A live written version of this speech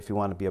if you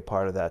want to be a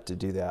part of that, to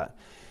do that.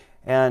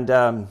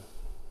 And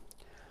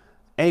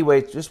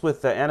anyway, just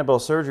with the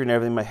Annabelle's surgery and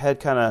everything, my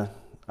head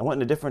I went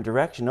in a different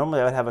direction.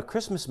 Normally I would have a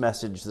Christmas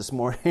message this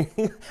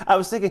morning. I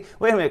was thinking,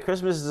 wait a minute,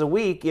 Christmas is a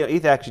week.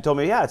 Ethan actually told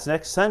me, yeah, it's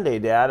next Sunday,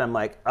 Dad. I'm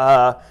like,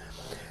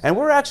 and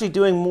we're actually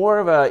doing more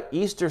of a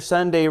Easter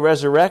Sunday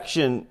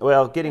resurrection,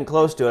 well, getting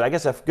close to it. I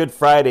guess a Good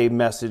Friday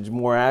message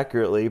more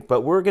accurately.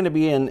 But we're going to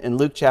be in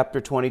Luke chapter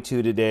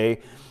 22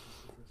 today.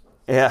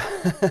 Yeah.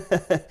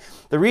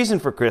 The reason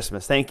for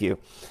Christmas, thank you.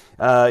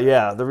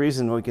 The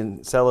reason we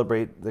can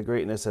celebrate the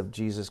greatness of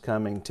Jesus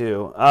coming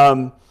too.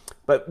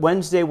 But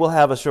Wednesday we'll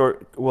have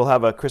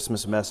a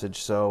Christmas message,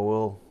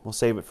 so we'll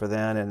save it for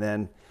then, and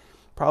then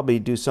probably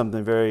do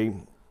something very,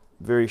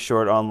 very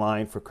short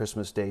online for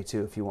Christmas Day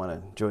too, if you want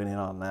to join in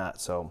on that.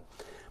 So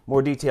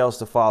more details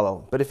to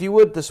follow. But if you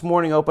would this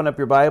morning open up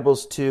your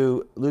Bibles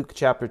to Luke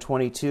chapter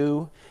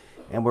 22,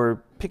 and we're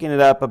picking it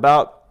up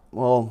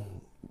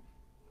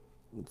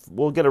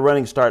we'll get a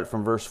running start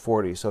from verse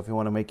 40, so if you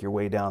want to make your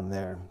way down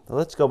there. So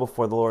let's go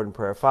before the Lord in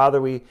prayer. Father,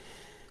 we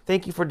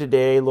thank you for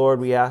today, Lord.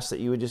 We ask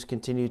that you would just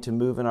continue to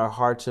move in our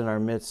hearts and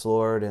our midst,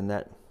 Lord, and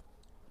that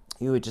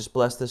you would just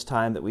bless this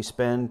time that we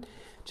spend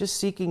just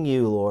seeking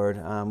you, Lord.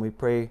 We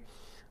pray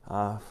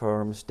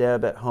for Miss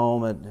Deb at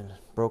home and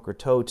broke her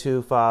toe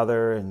too,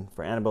 Father, and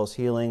for Annabelle's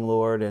healing,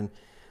 Lord, and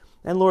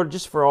Lord,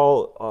 just for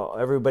all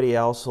everybody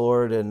else,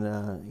 Lord, and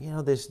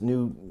this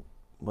new,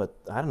 I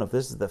don't know if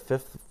this is the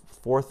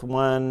fourth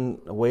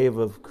wave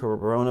of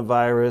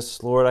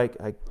coronavirus, Lord.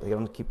 I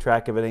don't keep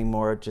track of it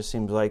anymore. It just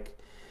seems like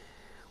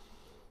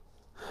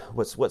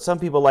what some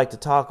people like to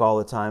talk all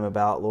the time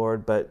about,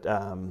 Lord, but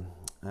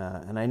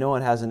and I know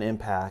it has an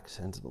impact.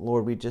 And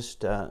Lord, we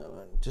just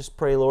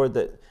pray, Lord,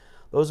 that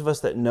those of us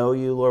that know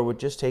you, Lord, would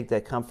just take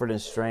that comfort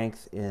and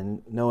strength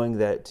in knowing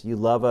that you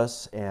love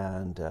us,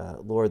 and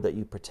Lord, that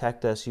you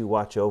protect us, you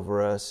watch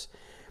over us,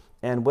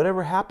 and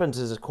whatever happens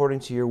is according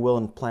to your will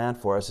and plan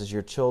for us as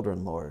your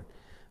children, Lord.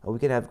 We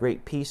can have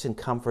great peace and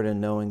comfort in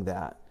knowing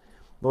that.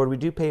 Lord, we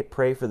do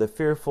pray for the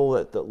fearful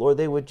that, Lord,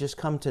 they would just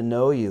come to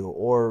know you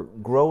or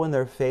grow in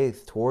their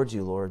faith towards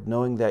you, Lord,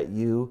 knowing that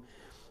you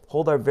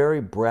hold our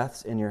very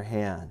breaths in your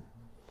hand.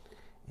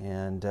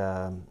 And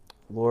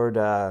Lord,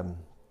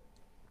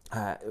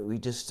 we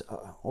just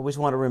always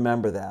want to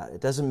remember that.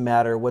 It doesn't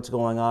matter what's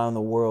going on in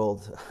the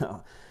world.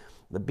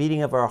 The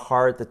beating of our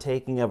heart, the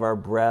taking of our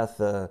breath,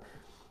 the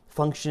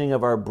functioning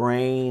of our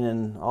brain,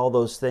 and all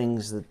those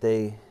things that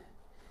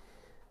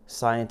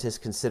scientists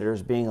consider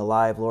as being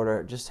alive, Lord,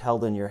 are just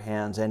held in your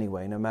hands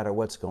anyway, no matter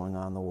what's going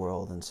on in the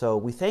world. And so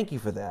we thank you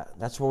for that.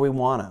 That's where we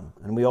want them,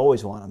 and we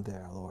always want them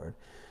there, Lord.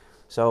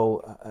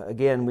 So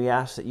again, we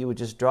ask that you would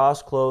just draw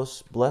us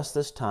close, bless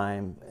this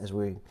time as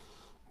we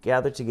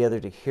gather together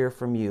to hear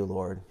from you,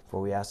 Lord.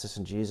 For we ask this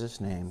in Jesus'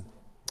 name.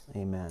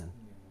 Amen.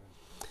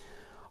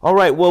 All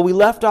right, well, we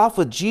left off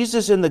with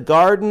Jesus in the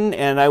garden,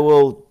 and I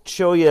will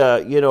show you,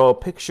 a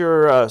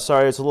picture.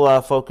 Sorry, it's a little out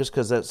of focus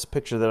because that's a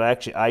picture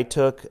that I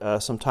took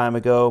some time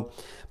ago.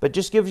 But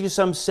just gives you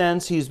some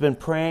sense. He's been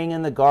praying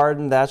in the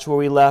garden. That's where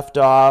we left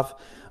off.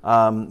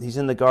 He's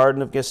in the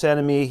Garden of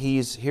Gethsemane.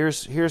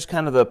 Here's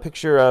kind of the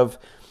picture of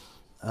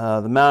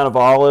the Mount of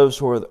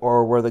Olives,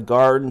 or where the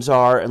gardens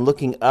are, and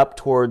looking up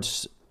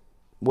towards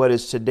what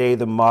is today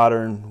the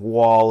modern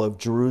wall of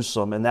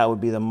Jerusalem, and that would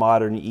be the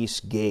modern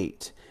East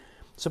Gate.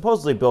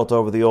 Supposedly built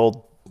over the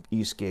old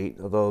East Gate,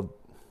 although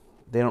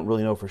they don't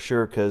really know for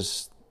sure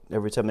because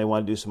every time they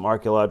want to do some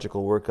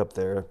archaeological work up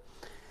there,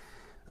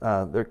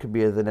 there could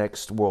be the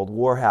next World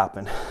War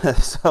happen.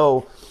 That's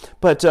where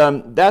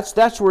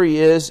he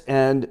is,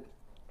 and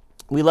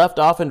we left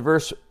off in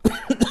verse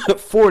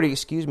 40,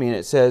 and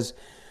it says,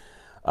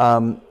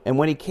 and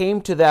when he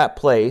came to that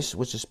place,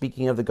 which is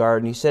speaking of the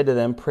garden, he said to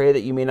them, "Pray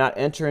that you may not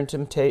enter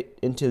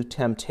into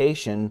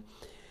temptation."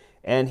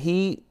 And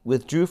he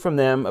withdrew from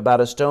them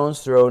about a stone's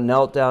throw,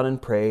 knelt down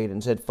and prayed,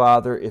 and said,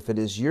 "Father, if it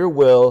is your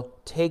will,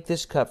 take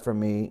this cup from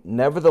me.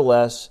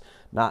 Nevertheless,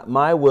 not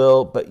my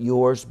will, but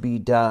yours be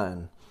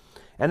done."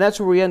 And that's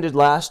where we ended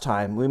last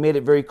time. We made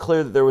it very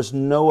clear that there was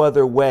no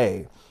other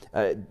way.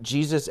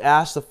 Jesus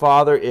asked the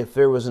Father if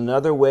there was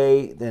another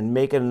way, then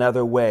make it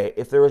another way.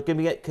 If there was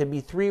could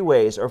be 3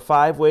 ways, or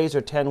 5 ways,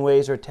 or 10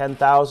 ways, or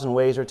 10,000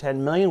 ways, or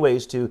 10 million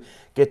ways to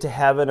get to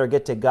heaven, or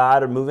get to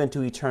God, or move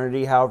into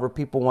eternity, however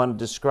people want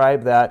to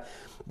describe that,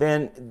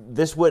 then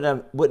this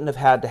wouldn't have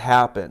had to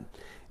happen.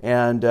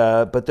 And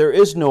but there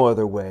is no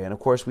other way. And of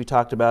course, we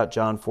talked about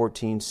John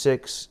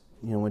 14:6.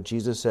 When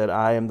Jesus said,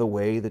 "I am the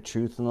way, the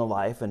truth, and the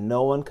life, and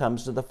no one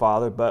comes to the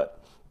Father but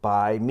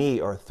by me,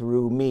 or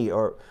through me,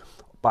 or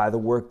by the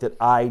work that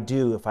I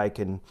do," if I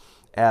can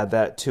add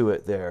that to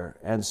it there.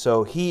 And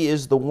so he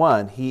is the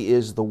one, he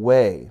is the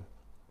way.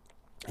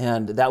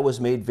 And that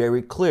was made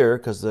very clear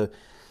because the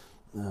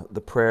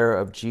prayer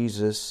of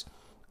Jesus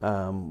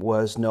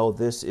was, "No,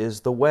 this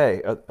is the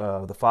way."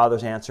 The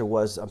Father's answer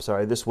was,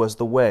 this was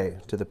the way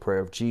to the prayer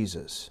of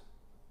Jesus.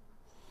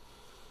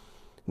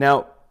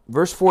 Now,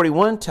 verse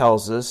 41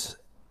 tells us,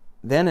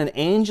 "Then an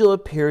angel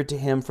appeared to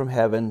him from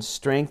heaven,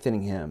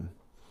 strengthening him.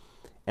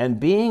 and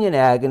being in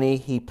agony,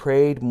 he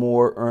prayed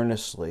more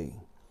earnestly.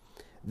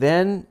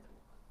 Then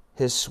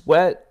his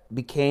sweat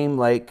became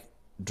like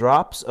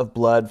drops of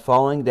blood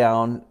falling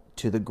down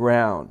to the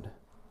ground.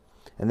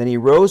 And then he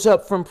rose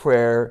up from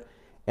prayer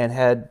and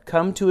had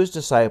come to his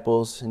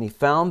disciples, and he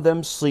found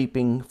them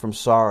sleeping from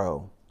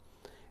sorrow.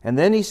 And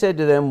then he said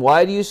to them,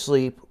 "Why do you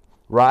sleep?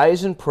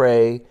 Rise and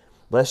pray,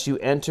 lest you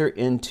enter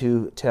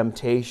into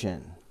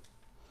temptation."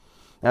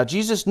 Now,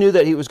 Jesus knew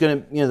that he was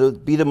going to,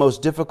 be the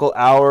most difficult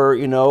hour,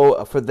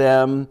 for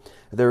them.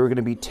 They were going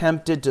to be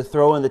tempted to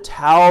throw in the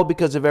towel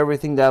because of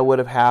everything that would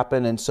have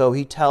happened. And so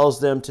he tells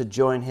them to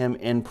join him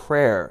in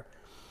prayer.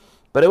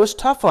 But it was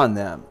tough on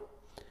them.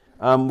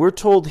 We're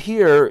told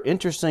here,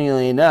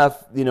 interestingly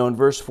enough, in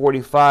verse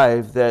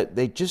 45, that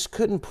they just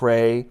couldn't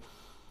pray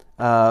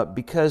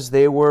because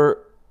they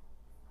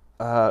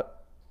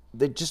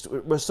just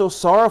were so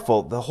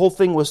sorrowful. The whole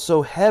thing was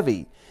so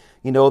heavy.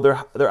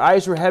 Their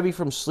eyes were heavy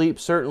from sleep.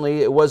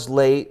 Certainly, it was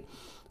late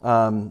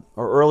or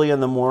early in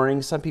the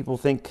morning. Some people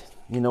think,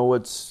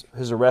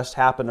 his arrest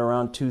happened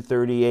around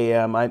 2:30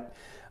 a.m.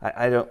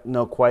 I don't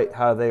know quite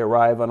how they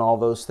arrive on all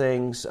those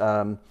things.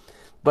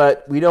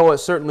 But we know it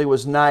certainly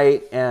was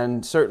night,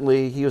 and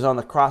certainly he was on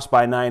the cross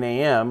by 9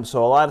 a.m.,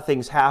 so a lot of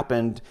things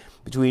happened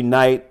between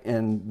night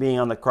and being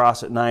on the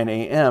cross at 9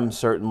 a.m.,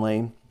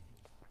 certainly.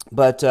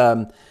 But,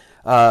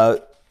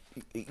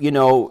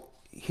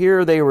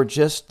 here they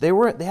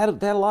had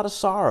a lot of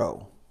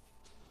sorrow.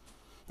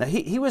 Now,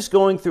 he was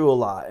going through a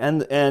lot,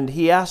 and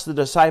he asked the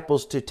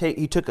disciples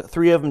he took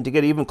 3 of them to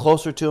get even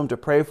closer to him to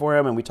pray for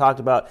him, and we talked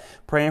about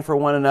praying for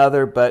one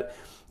another, but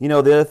the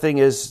other thing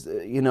is,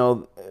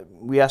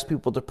 we ask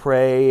people to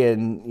pray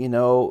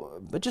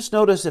but just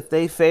notice if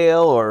they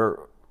fail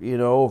or,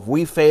 if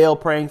we fail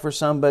praying for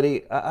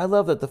somebody. I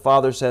love that the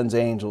Father sends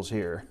angels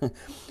here,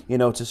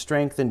 to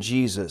strengthen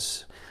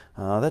Jesus.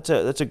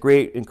 That's a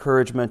great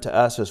encouragement to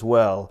us as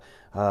well.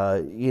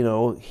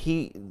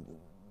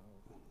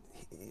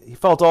 He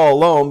felt all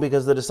alone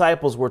because the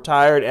disciples were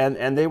tired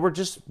and they were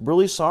just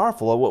really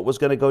sorrowful of what was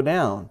going to go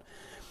down.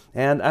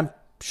 And I'm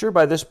sure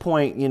by this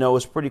point, it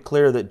was pretty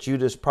clear that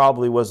Judas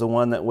probably was the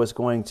one that was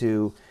going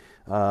to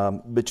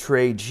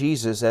betray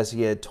Jesus as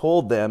he had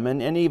told them,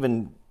 and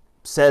even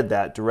said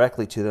that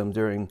directly to them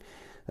during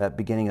that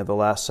beginning of the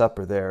Last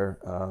Supper there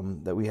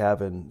that we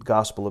have in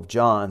Gospel of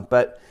John.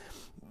 But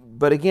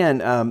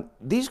again,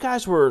 these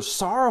guys were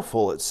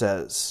sorrowful, it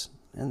says,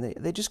 and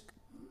they just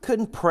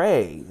couldn't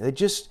pray. They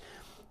just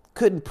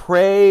couldn't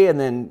pray, and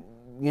then,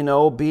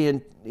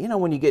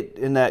 when you get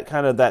in that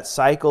kind of that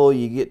cycle,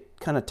 you get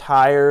kind of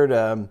tired,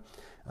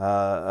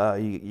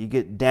 you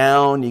get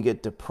down, you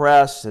get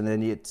depressed, and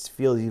then you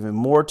feel even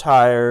more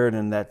tired,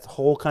 and that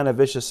whole kind of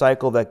vicious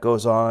cycle that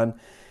goes on.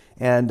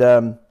 And,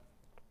 the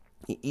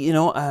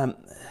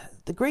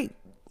great,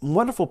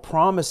 wonderful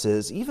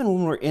promises, even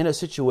when we're in a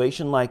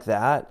situation like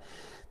that,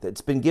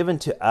 that's been given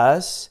to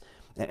us,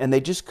 and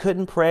they just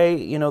couldn't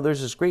pray.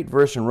 There's this great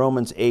verse in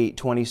Romans 8,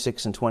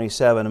 26 and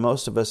 27, and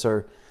most of us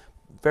are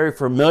very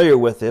familiar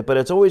with it, but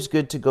it's always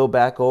good to go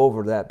back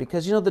over that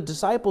because, the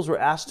disciples were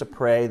asked to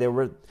pray. They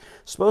were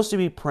supposed to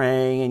be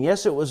praying, and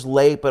yes, it was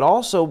late, but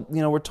also,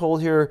 we're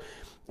told here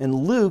in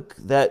Luke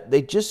that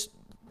they just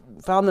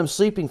found them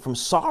sleeping from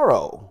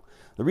sorrow.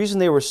 The reason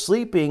they were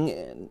sleeping,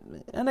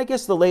 and I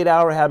guess the late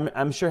hour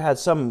I'm sure had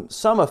some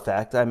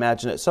effect, I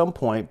imagine, at some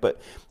point,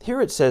 but here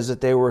it says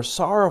that they were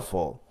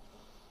sorrowful.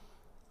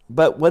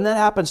 But when that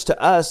happens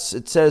to us,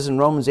 it says in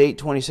Romans 8,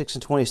 26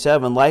 and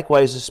 27,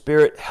 likewise the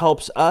Spirit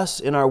helps us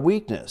in our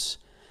weakness.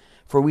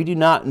 For we do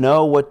not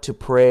know what to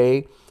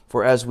pray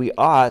for as we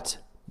ought,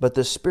 but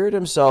the Spirit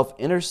himself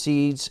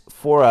intercedes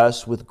for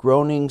us with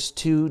groanings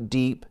too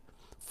deep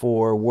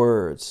for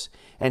words.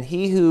 And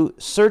he who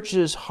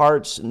searches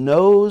hearts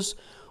knows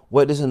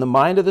what is in the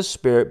mind of the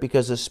Spirit,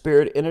 because the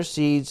Spirit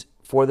intercedes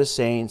for the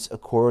saints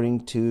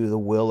according to the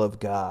will of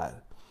God.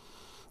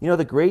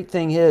 The great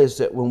thing is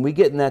that when we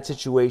get in that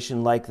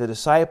situation like the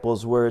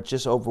disciples, where it's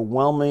just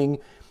overwhelming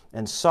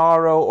and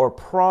sorrow or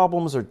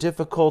problems or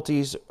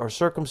difficulties or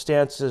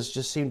circumstances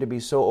just seem to be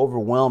so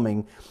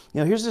overwhelming,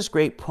 here's this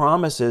great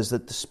promise is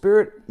that the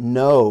Spirit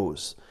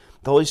knows.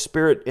 The Holy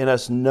Spirit in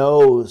us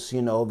knows,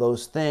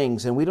 those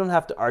things. And we don't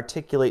have to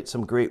articulate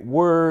some great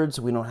words.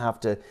 We don't have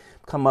to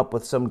come up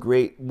with some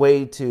great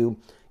way to,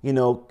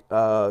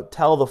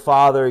 tell the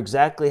Father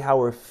exactly how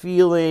we're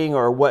feeling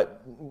or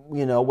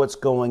what's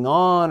going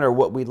on or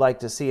what we'd like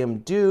to see him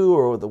do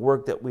or the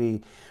work that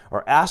we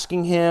are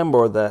asking him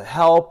or the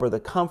help or the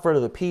comfort or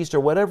the peace or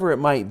whatever it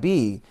might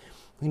be.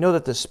 We know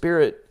that the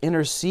Spirit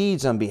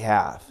intercedes on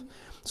behalf.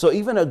 So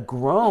even a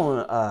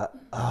groan,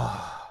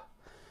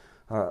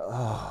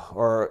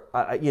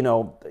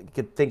 you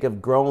could think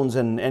of groans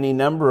in any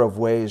number of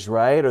ways,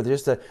 right? Or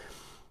just the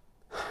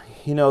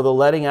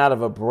letting out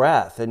of a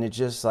breath, and it's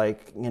just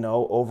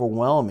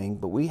overwhelming.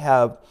 But we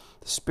have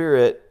the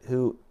Spirit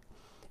who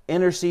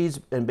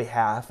intercedes in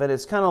behalf, and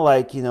it's kind of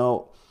like,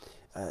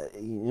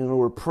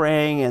 we're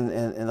praying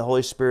and the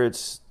Holy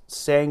Spirit's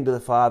saying to the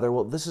Father,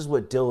 well, this is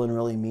what Dylan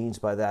really means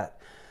by that.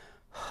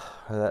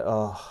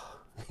 Or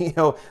that,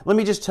 Let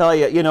me just tell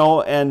you,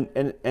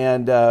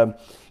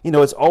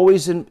 it's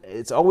always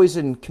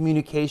in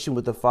communication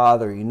with the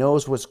Father. He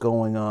knows what's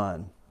going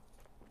on.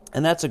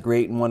 And that's a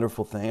great and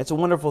wonderful thing. It's a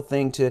wonderful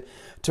thing to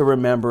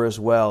remember as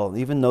well.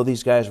 Even though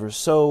these guys were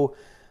so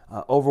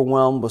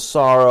overwhelmed with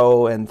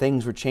sorrow and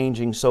things were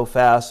changing so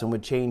fast and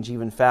would change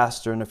even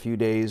faster in a few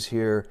days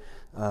here,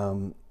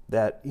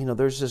 that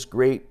there's this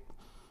great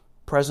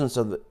presence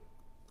of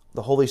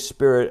the Holy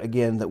Spirit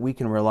again that we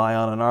can rely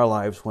on in our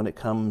lives when it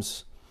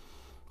comes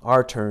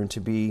our turn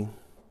to be,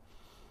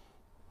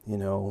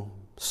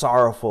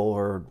 sorrowful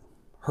or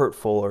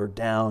hurtful or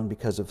down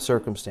because of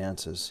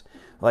circumstances,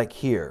 like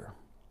here.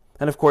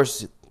 And of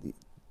course,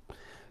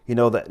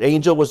 that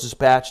angel was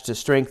dispatched to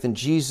strengthen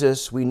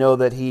Jesus. We know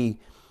that he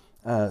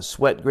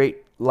sweat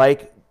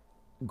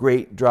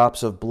great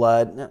drops of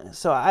blood.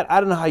 So I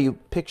don't know how you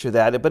picture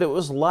that, but it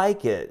was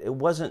like it. It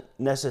wasn't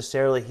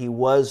necessarily he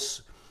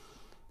was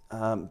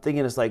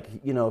thinking it's like,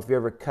 if you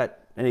ever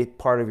cut any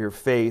part of your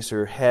face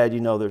or head,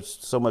 there's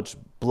so much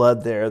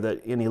blood there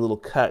that any little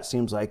cut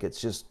seems like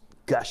it's just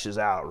gushes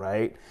out,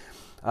 right?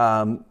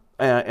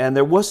 And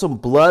there was some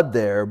blood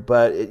there,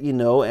 but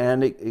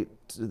I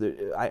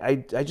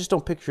just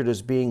don't picture it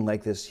as being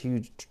like this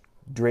huge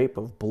drape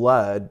of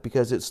blood,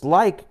 because it's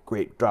like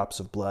great drops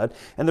of blood,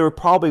 and there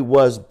probably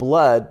was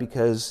blood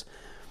because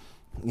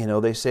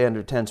they say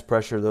under tense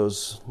pressure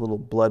those little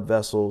blood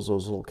vessels,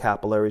 those little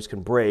capillaries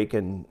can break,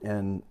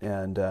 and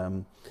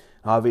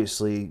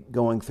obviously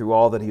going through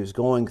all that he was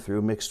going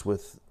through mixed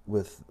with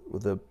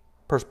the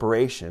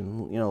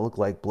perspiration, looked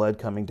like blood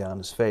coming down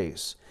his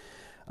face.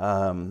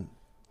 And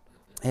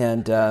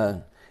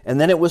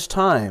then it was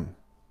time.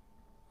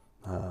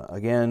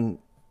 Again,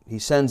 he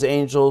sends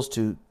angels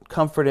to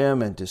comfort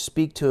him and to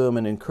speak to him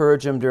and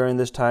encourage him during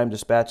this time,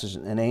 dispatches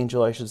an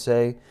angel, I should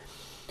say.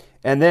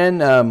 And then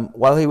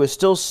while he was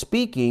still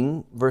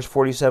speaking, verse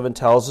 47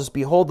 tells us,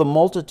 behold, the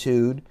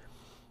multitude,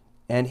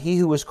 and he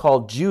who was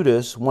called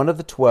Judas, one of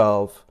the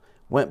 12,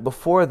 went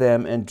before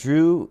them and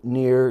drew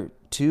near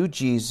to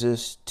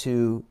Jesus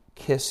to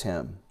kiss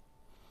him.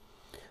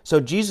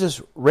 So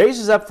Jesus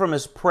raises up from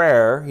his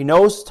prayer. He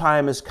knows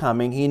time is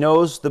coming. He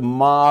knows the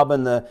mob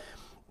and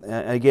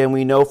again,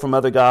 we know from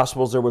other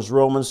Gospels there was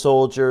Roman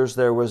soldiers.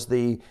 There was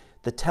the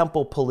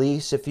temple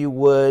police, if you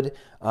would,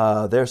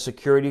 their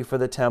security for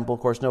the temple.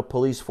 Of course, no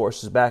police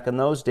forces back in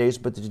those days,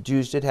 but the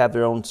Jews did have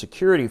their own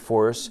security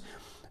force,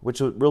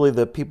 which was really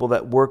the people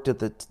that worked at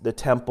the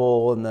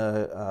temple and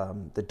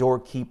the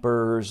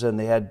doorkeepers, and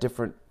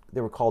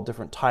they were called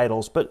different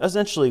titles, but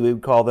essentially we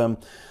would call them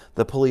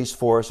the police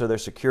force or their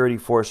security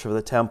force for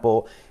the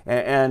temple,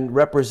 and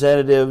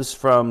representatives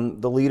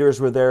from the leaders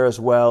were there as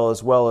well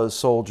as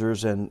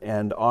soldiers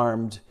and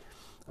armed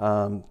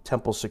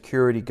temple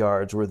security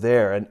guards were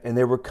there, and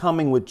they were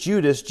coming with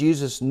Judas.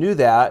 Jesus knew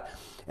that,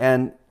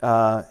 and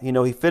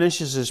he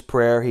finishes his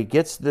prayer, he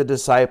gets the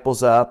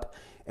disciples up,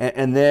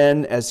 and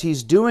then as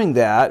he's doing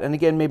that, and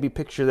again, maybe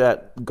picture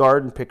that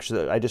garden picture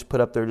that I just put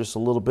up there just a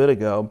little bit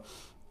ago.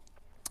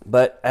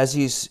 But as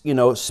he's,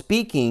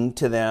 speaking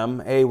to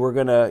them, hey, we're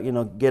going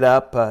to, get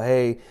up.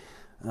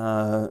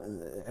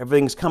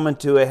 Everything's coming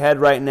to a head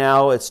right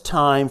now. It's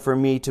time for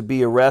me to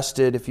be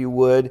arrested, if you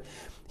would.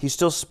 He's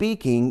still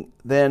speaking.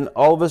 Then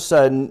all of a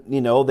sudden,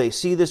 they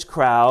see this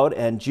crowd,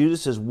 and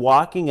Judas is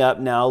walking up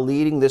now,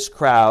 leading this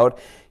crowd.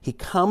 He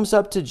comes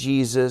up to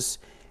Jesus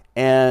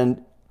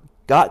and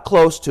got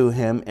close to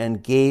him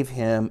and gave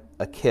him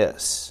a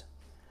kiss.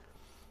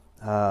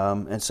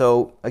 And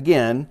so,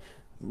 again,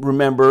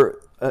 remember,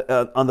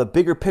 on the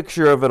bigger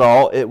picture of it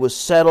all, it was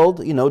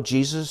settled.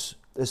 Jesus'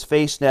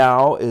 face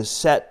now is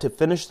set to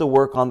finish the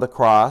work on the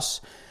cross.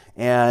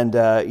 And,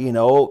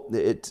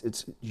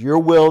 it's your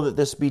will that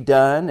this be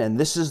done. And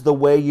this is the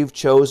way you've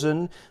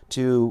chosen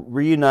to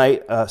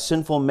reunite a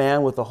sinful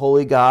man with a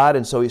holy God.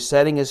 And so he's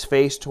setting his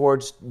face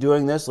towards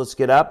doing this. Let's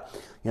get up.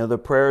 The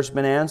prayer's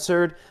been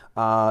answered.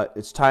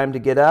 It's time to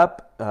get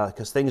up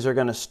because things are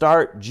going to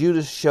start.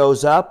 Judas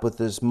shows up with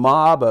this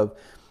mob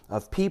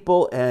of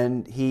people,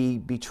 and he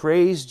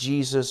betrays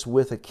Jesus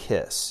with a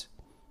kiss.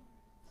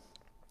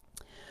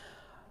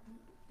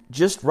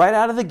 Just right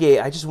out of the gate,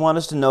 I just want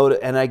us to note,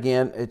 and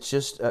again, it's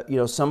just,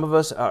 some of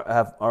us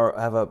have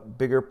a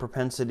bigger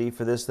propensity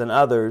for this than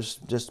others,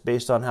 just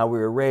based on how we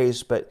were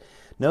raised, but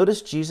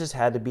notice Jesus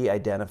had to be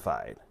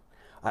identified.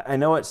 I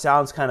know it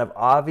sounds kind of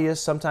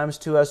obvious sometimes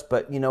to us,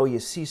 but, you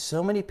see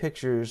so many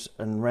pictures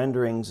and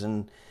renderings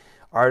and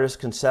artist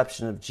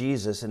conception of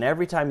Jesus, and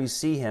every time you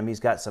see him, he's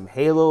got some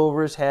halo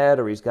over his head,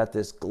 or he's got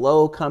this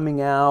glow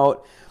coming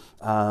out.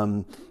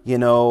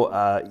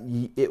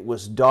 It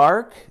was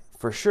dark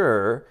for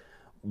sure,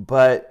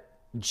 but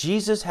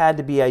Jesus had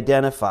to be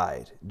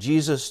identified.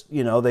 Jesus,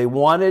 they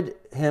wanted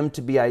him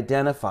to be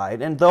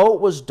identified, and though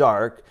it was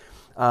dark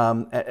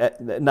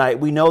at night,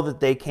 we know that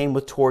they came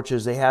with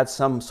torches. They had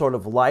some sort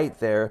of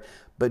light there,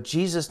 but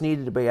Jesus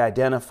needed to be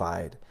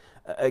identified.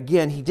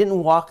 Again, he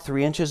didn't walk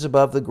 3 inches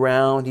above the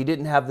ground. He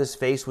didn't have this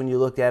face when you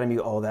looked at him,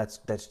 that's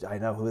I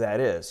know who that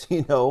is.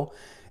 It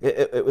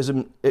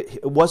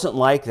wasn't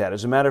like that.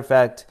 As a matter of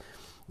fact,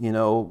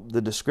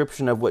 the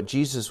description of what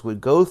Jesus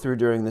would go through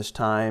during this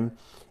time,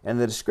 and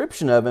the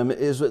description of him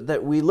is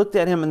that we looked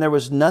at him and there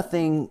was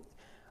nothing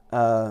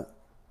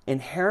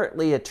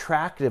inherently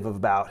attractive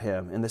about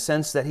him, in the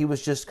sense that he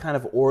was just kind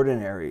of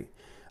ordinary.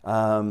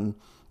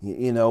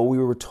 We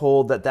were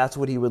told that that's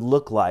what he would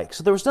look like.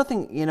 So there was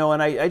nothing,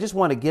 and I just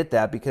want to get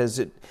that, because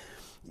it,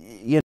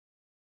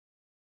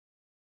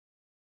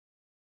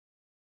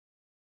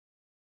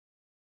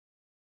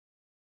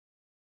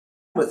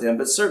 with him,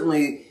 but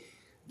certainly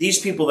these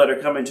people that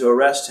are coming to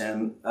arrest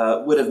him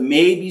would have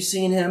maybe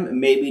seen him,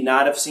 maybe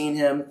not have seen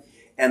him,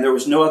 and there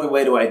was no other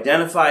way to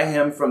identify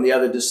him from the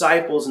other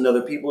disciples and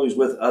other people he was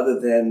with other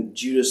than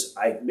Judas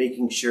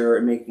making sure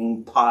and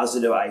making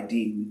positive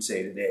ID, we'd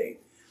say today.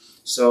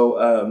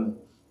 So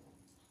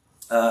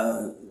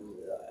I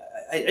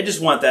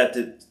just want that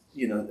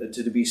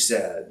to be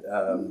said.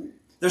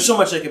 There's so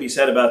much that can be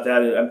said about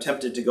that. I'm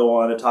tempted to go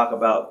on and talk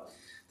about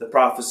the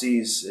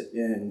prophecies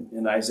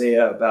in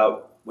Isaiah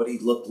about what he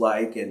looked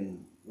like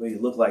and what he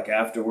looked like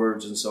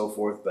afterwards and so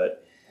forth,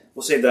 but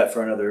we'll save that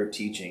for another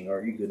teaching,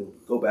 or you can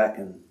go back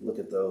and look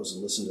at those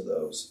and listen to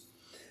those.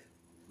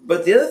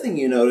 But the other thing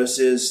you notice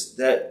is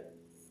that,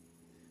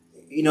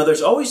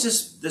 there's always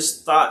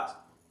this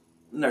thought,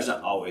 and there's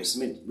not always,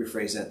 let me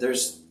rephrase that,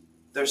 there's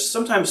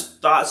sometimes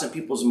thoughts in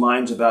people's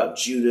minds about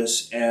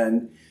Judas,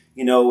 and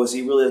was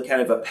he really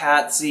kind of a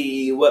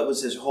patsy? What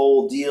was his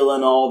whole deal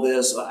in all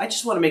this? I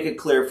just want to make it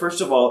clear.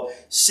 First of all,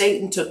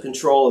 Satan took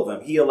control of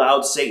him. He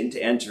allowed Satan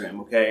to enter him,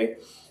 okay?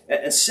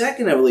 And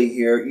secondly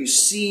here, you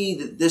see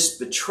that this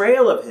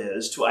betrayal of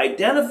his to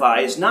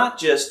identify is not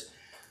just,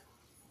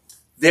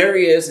 there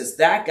he is, it's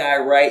that guy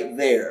right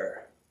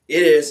there.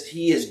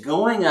 He is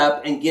going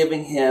up and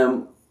giving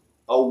him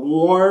a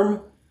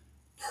warm,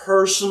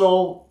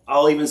 personal,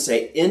 I'll even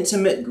say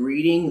intimate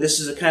greeting. This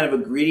is a kind of a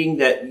greeting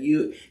that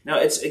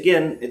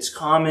it's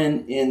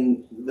common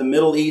in the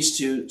Middle East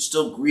to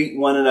still greet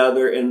one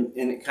another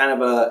in kind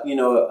of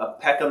a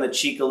peck on the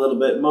cheek a little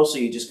bit.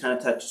 Mostly you just kind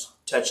of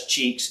touch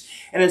cheeks.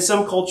 And in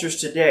some cultures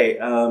today,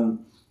 even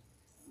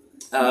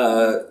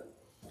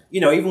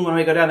when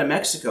I go down to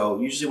Mexico,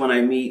 usually when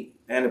I meet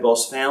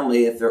Annabelle's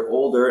family, if they're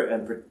older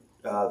and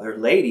they're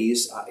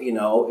ladies,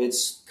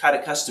 it's kind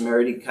of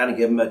customary to kind of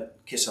give them a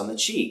kiss on the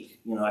cheek.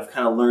 I've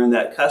kind of learned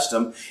that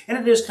custom, and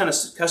it is kind of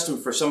custom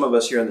for some of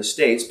us here in the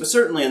States, but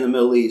certainly in the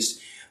Middle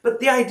East. But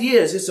the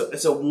idea is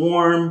it's a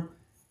warm,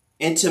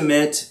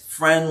 intimate,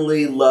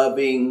 friendly,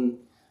 loving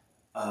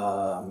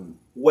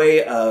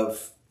way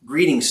of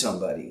greeting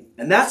somebody.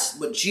 And that's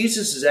what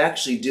Jesus is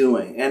actually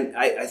doing. And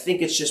I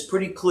think it's just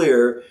pretty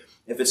clear,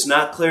 if it's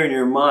not clear in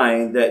your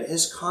mind, that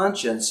his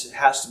conscience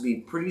has to be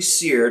pretty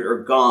seared or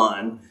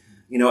gone,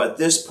 at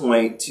this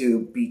point, to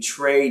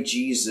betray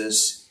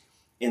Jesus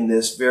in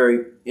this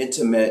very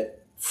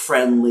intimate,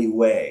 friendly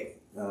way.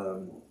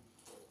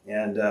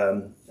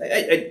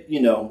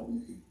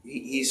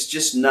 He's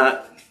just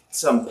not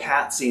some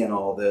patsy in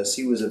all this.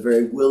 He was a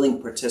very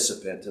willing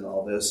participant in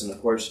all this. And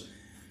of course,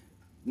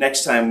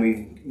 next time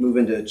we move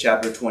into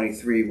chapter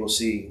 23, we'll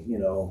see,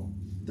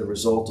 the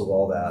result of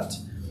all that.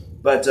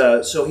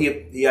 But so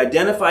he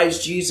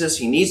identifies Jesus.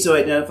 He needs to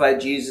identify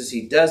Jesus.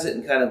 He does it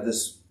in kind of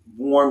this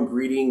warm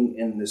greeting,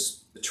 and this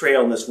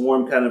betrayal, and this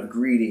warm kind of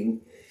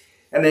greeting.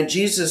 And then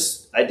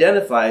Jesus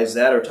identifies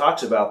that, or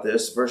talks about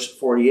this. Verse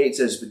 48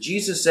 says, "But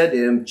Jesus said to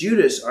him,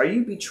 'Judas, are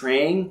you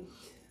betraying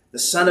the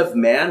Son of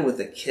Man with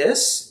a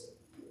kiss?'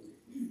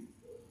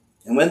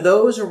 And when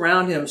those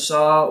around him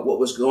saw what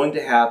was going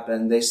to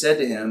happen, they said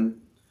to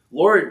him,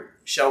 'Lord,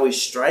 shall we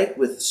strike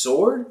with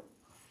sword?'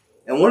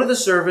 And one of the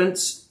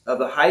servants of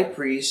the high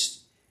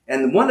priest,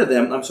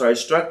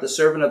 struck the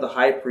servant of the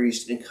high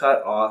priest and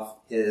cut off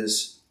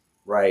his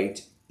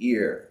right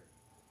ear."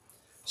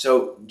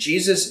 So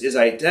Jesus is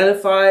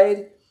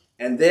identified,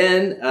 and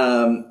then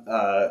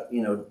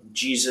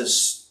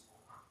Jesus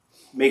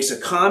makes a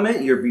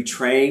comment. You're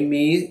betraying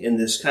me in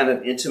this kind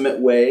of intimate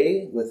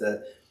way, with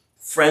a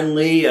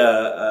friendly,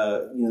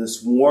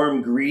 this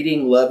warm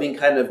greeting, loving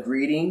kind of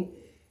greeting.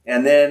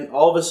 And then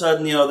all of a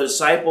sudden, the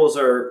disciples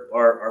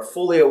are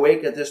fully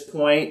awake at this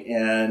point,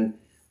 and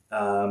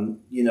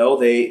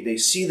they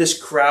see this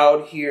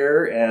crowd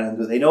here, and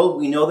we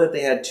know that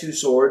they had two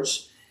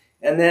swords,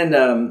 and then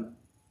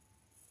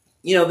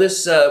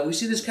we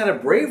see this kind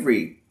of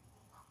bravery,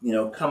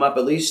 come up,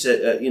 at least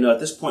at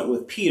this point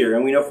with Peter,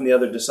 and we know from the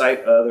other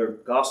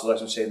gospels, I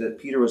should say, that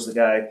Peter was the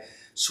guy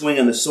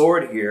swinging the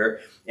sword here,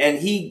 and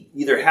he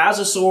either has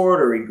a sword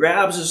or he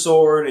grabs a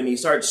sword and he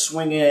starts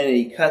swinging and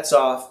he cuts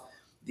off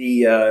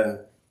the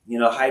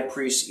high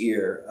priest's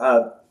ear.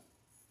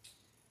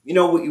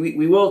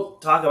 We will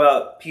talk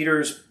about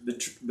Peter's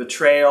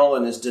betrayal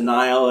and his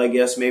denial, I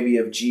guess, maybe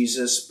of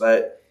Jesus,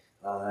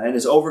 and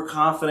his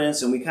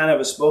overconfidence, and we kind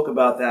of spoke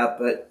about that,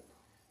 but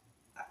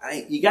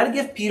you got to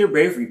give Peter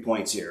bravery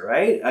points here,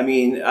 right? I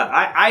mean,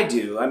 I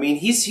do. I mean,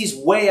 he's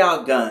way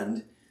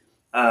outgunned.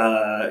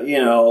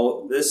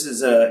 This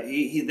is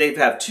they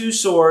have two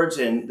swords,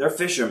 and they're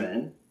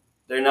fishermen.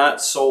 They're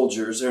not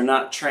soldiers. They're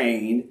not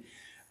trained.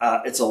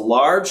 It's a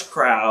large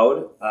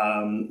crowd.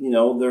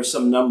 There's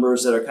some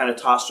numbers that are kind of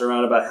tossed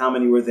around about how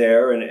many were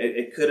there, and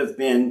it could have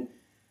been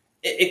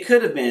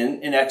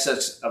in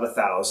excess of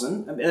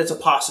 1,000. I mean, it's a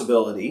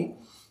possibility.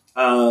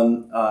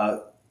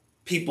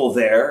 People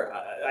there.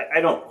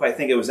 I don't quite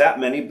think it was that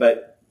many,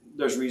 but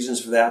there's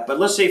reasons for that. But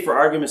let's say, for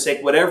argument's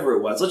sake, whatever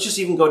it was, let's just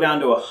even go down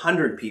to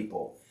 100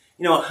 people.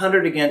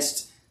 100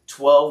 against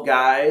 12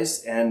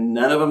 guys, and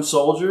none of them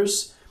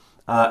soldiers.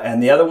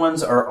 And the other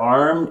ones are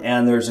armed,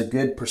 and there's a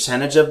good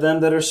percentage of them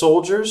that are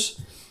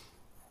soldiers.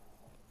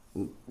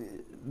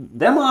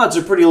 Them odds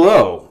are pretty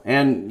low.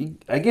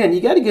 And again,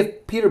 you got to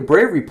give Peter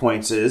bravery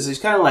points. He's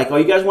kind of like, oh,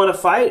 you guys want to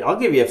fight? I'll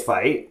give you a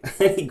fight.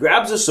 He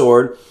grabs a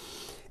sword,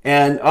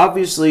 and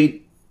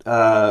obviously,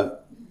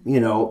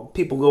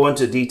 people go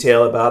into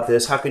detail about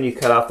this. How can you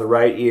cut off the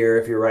right ear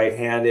if you're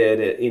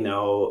right-handed?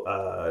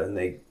 And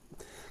they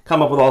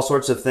come up with all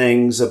sorts of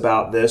things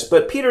about this.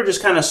 But Peter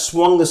just kind of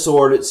swung the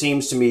sword, it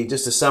seems to me,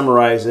 just to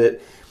summarize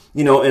it,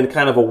 in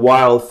kind of a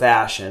wild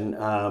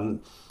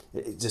fashion.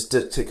 Just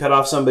to cut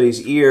off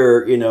somebody's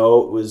ear,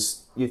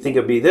 you'd think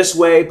it'd be this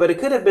way, but it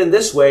could have been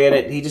this way,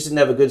 and he just didn't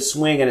have a good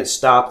swing, and it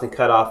stopped and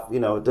cut off.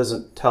 It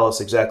doesn't tell us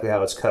exactly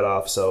how it's cut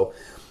off, so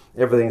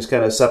everything's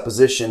kind of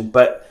supposition.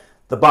 But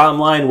the bottom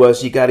line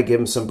was, you got to give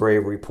him some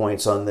bravery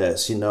points on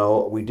this.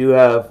 We do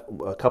have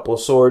a couple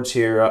of swords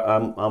here.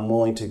 I'm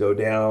willing to go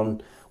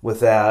down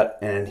with that,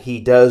 and he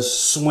does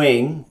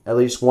swing. At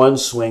least one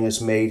swing is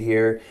made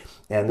here,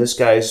 and this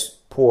guy's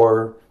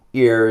poor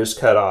ear is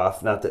cut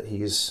off. Not that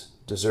he's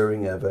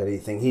deserving of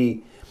anything.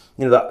 He,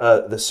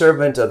 the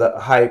servant of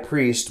the high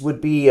priest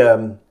would be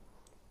a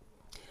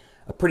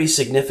pretty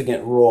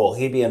significant role.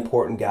 He'd be an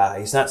important guy.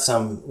 He's not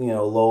some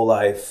low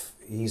life.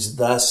 He's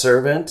the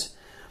servant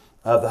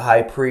of the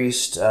high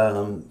priest.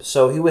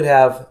 So he would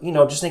have,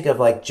 just think of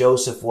like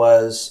Joseph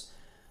was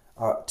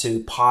to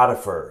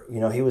Potiphar.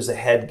 He was the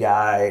head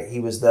guy. He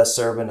was the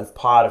servant of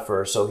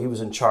Potiphar, so he was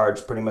in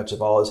charge pretty much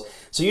of all his.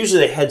 So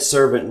usually the head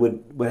servant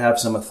would have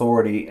some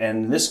authority,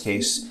 and in this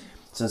case,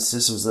 since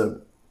this was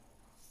the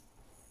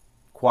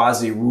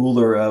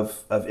quasi-ruler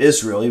of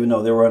Israel, even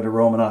though they were under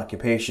Roman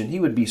occupation, he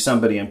would be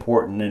somebody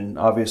important, and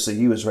obviously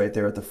he was right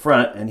there at the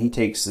front, and he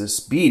takes this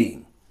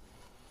beating.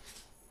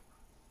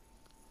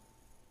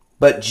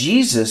 But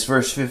Jesus,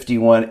 verse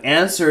 51,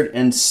 answered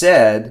and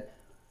said,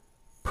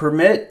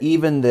 permit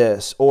even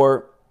this.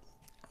 Or,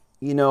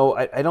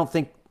 I don't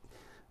think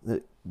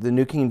the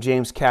New King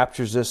James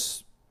captures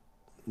this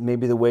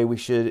maybe the way we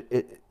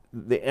should.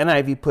 The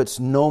NIV puts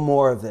no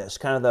more of this.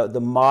 Kind of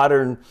the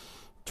modern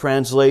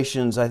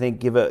translations, I think,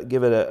 give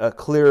it a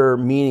clearer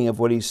meaning of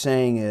what he's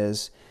saying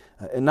is,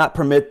 and not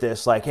permit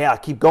this, like, yeah,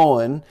 keep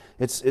going.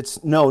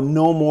 It's no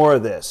more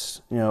of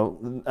this.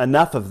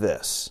 Enough of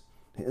this.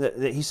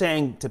 He's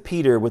saying to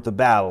Peter with the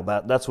battle,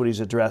 that's what he's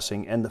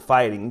addressing, and the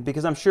fighting.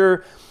 Because I'm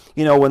sure,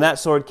 when that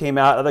sword came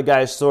out, other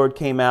guy's sword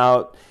came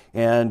out,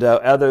 and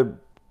other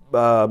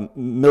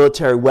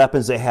military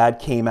weapons they had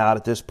came out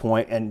at this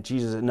point, and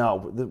Jesus said, no,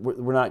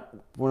 we're not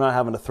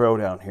having a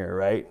throwdown here,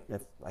 right?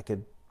 If I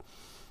could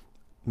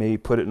maybe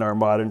put it in our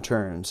modern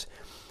terms.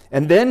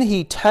 And then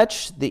he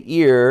touched the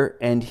ear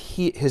and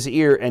his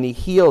ear, and he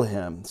healed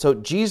him. So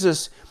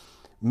Jesus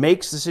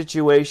makes the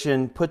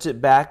situation, puts it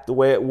back the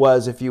way it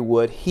was, if you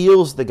would,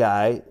 heals the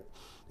guy,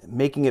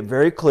 making it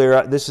very clear,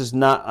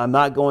 I'm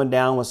not going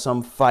down with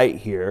some fight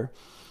here.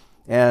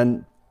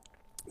 And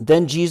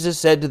then Jesus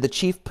said to the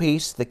chief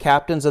priests, the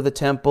captains of the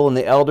temple, and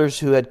the elders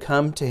who had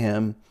come to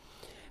him,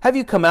 have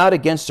you come out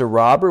against a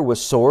robber with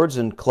swords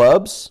and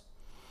clubs?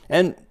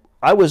 And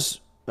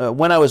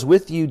when I was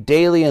with you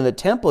daily in the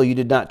temple, you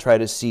did not try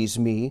to seize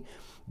me,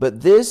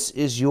 but this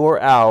is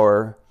your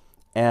hour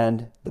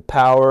and the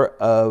power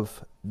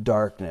of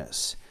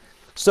darkness.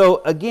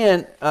 So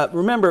again,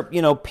 remember,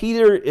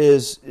 Peter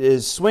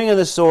is swinging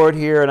the sword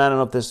here, and I don't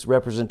know if this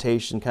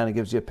representation kind of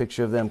gives you a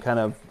picture of them, kind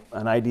of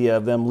an idea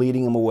of them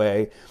leading him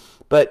away.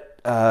 But,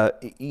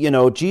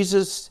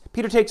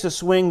 Peter takes a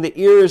swing, the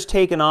ear is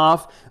taken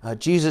off,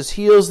 Jesus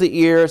heals the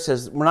ear,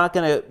 says, we're not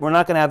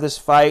gonna have this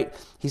fight.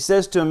 He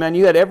says to him, man,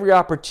 you had every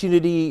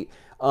opportunity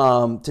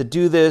to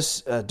do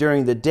this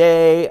during the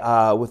day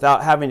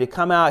without having to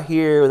come out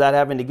here, without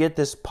having to get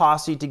this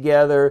posse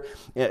together.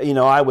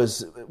 I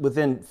was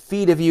within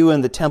feet of you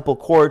in the temple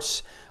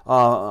courts,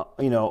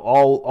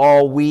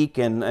 all week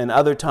and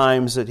other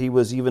times that he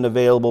was even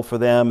available for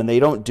them, and they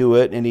don't do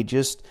it. And he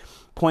just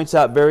points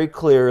out very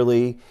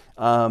clearly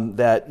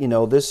that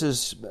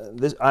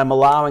I'm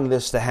allowing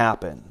this to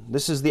happen.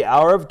 This is the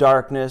hour of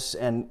darkness,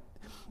 and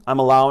I'm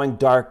allowing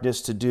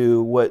darkness to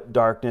do what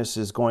darkness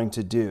is going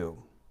to do.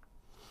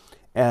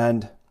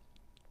 And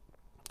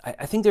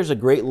I think there's a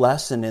great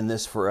lesson in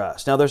this for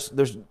us. Now, there's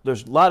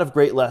a lot of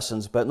great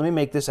lessons, but let me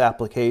make this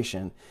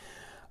application.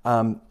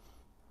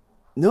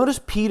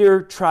 Notice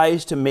Peter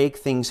tries to make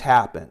things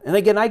happen. And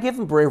again, I give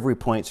him bravery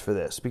points for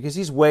this because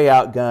he's way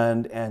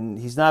outgunned and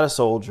he's not a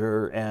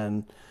soldier.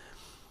 And,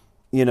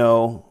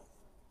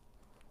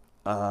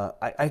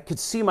 I could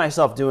see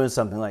myself doing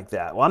something like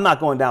that. Well, I'm not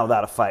going down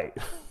without a fight.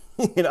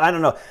 I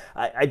don't know.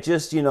 I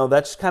just,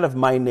 that's kind of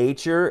my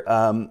nature.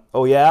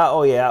 Oh yeah,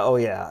 oh yeah, oh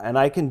yeah. And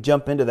I can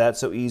jump into that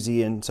so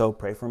easy, and so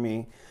pray for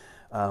me.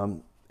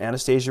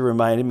 Anastasia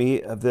reminded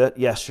me of that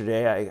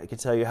yesterday. I can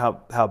tell you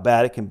how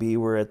bad it can be.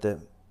 We're at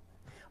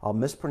I'll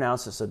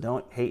mispronounce it, so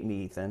don't hate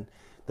me, Ethan.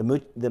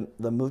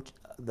 The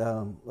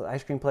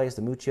ice cream place,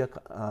 the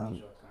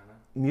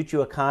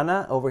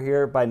Michoacana over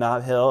here by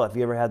Nob Hill. Have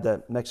you ever had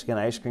the Mexican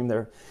ice cream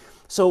there?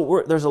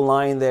 So there's a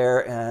line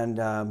there, and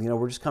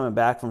we're just coming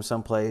back from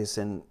someplace,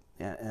 and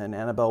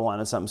Annabelle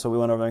wanted something, so we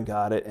went over and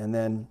got it. And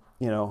then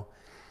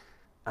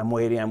I'm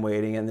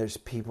waiting, and there's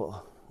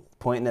people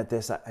pointing at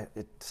this.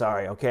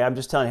 Sorry, okay, I'm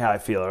just telling you how I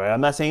feel. Right?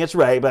 I'm not saying it's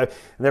right, but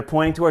they're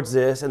pointing towards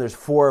this, and there's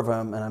 4 of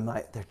them, and I'm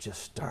like, they're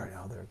just starting.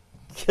 They're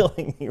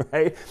killing me,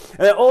 right? And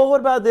then, what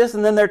about this?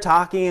 And then they're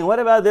talking, and what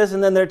about this?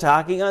 And then they're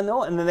talking. And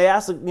then they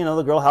ask,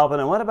 the girl helping,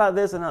 and what about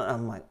this? And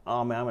I'm like,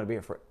 oh man, I'm gonna be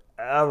here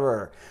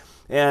forever.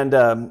 And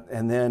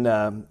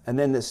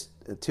then this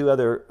 2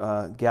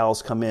 other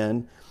gals come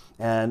in,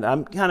 and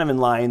I'm kind of in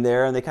line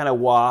there, and they kind of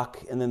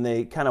walk, and then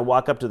they kind of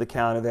walk up to the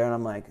counter there, and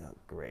I'm like, oh,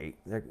 great,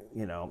 they're,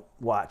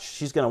 watch,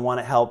 she's going to want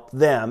to help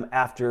them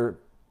after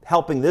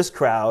helping this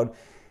crowd,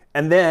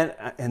 and then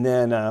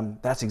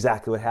that's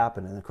exactly what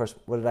happened. And of course,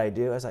 what did I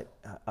do? I was like,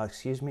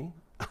 excuse me,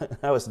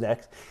 I was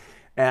next,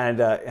 and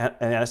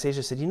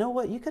Anastasia said, you know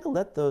what, you could have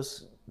let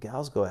those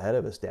gals go ahead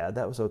of us, Dad.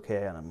 That was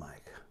okay. And I'm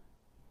like,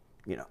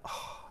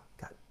 oh.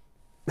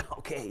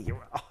 Okay,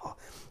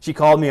 she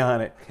called me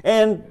on it,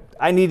 and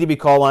I need to be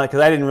called on it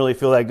because I didn't really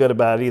feel that good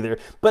about it either.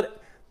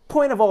 But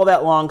point of all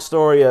that long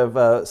story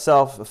of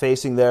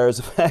self-effacing there is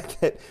the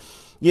fact that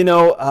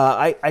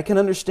I can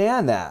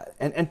understand that,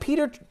 and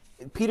Peter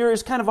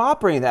is kind of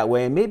operating that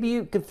way, and maybe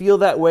you can feel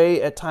that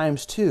way at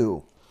times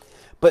too.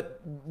 But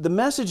the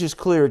message is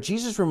clear.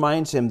 Jesus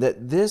reminds him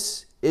that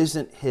this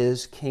isn't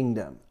his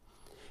kingdom.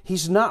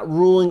 He's not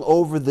ruling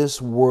over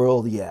this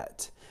world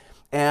yet.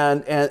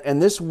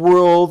 And this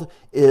world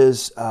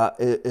is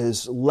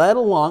led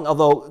along,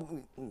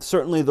 although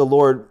certainly the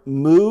Lord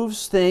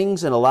moves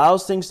things and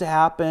allows things to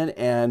happen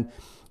and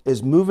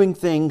is moving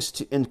things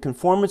in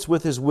conformance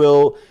with his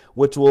will,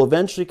 which will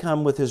eventually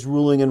come with his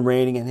ruling and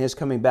reigning and his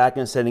coming back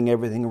and setting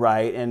everything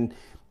right. And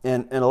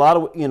a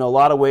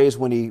lot of ways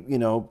when he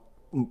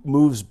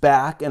moves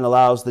back and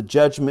allows the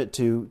judgment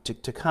to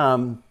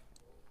come,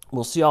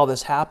 we'll see all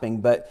this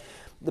happening. But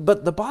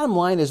the bottom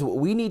line is, what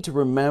we need to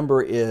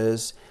remember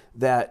is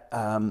that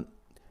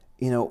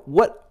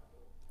what's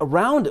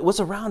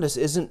around us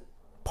isn't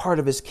part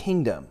of his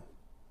kingdom.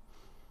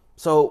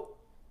 So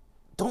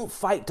don't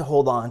fight to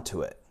hold on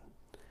to it.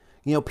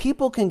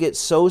 People can get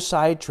so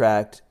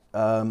sidetracked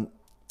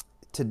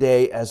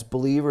today as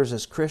believers,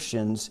 as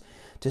Christians,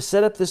 to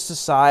set up this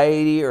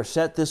society or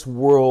set this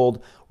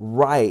world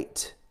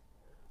right.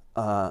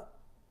 But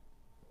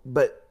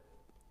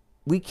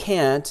we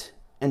can't,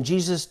 and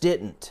Jesus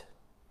didn't.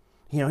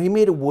 He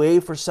made a way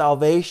for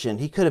salvation.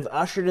 He could have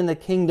ushered in the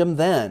kingdom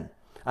then.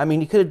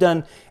 He could have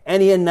done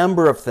any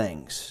number of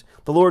things.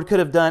 The Lord could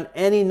have done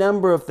any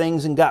number of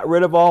things and got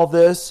rid of all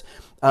this.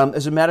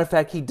 As a matter of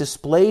fact, he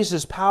displays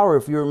his power.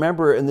 If you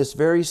remember in this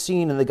very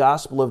scene in the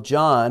Gospel of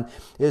John,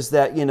 is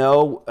that,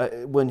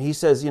 when he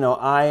says,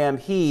 I am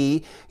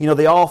he,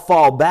 they all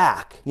fall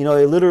back.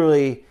 They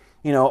literally,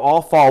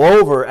 all fall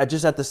over at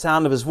the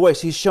sound of his voice.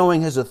 He's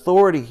showing his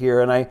authority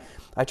here. And I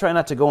try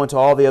not to go into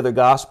all the other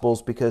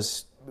Gospels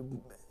because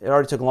it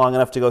already took long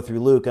enough to go through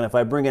Luke, and if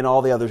I bring in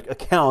all the other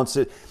accounts,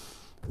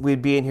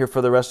 we'd be in here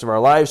for the rest of our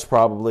lives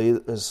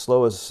probably, as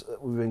slow as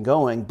we've been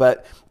going.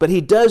 But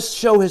he does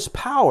show his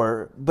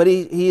power, but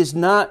he is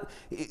not,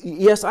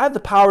 yes, I have the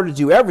power to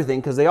do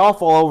everything, because they all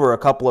fall over a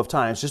couple of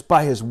times just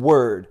by his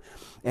word.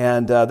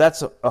 And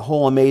that's a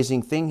whole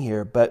amazing thing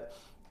here. But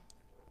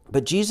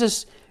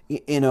Jesus,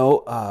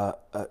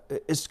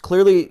 is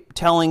clearly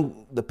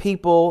telling the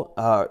people,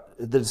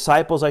 the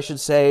disciples, I should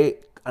say,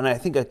 and I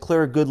think a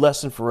clear, good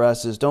lesson for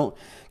us is don't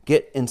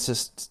get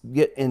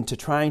into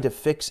trying to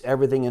fix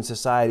everything in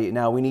society.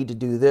 Now we need to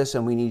do this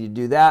and we need to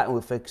do that, and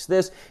we'll fix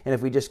this. And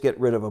if we just get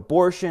rid of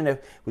abortion, if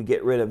we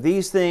get rid of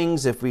these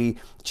things, if we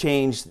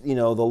change,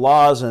 the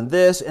laws and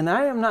this. And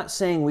I am not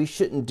saying we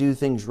shouldn't do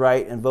things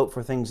right and vote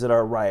for things that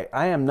are right.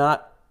 I am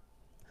not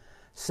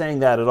saying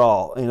that at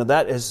all.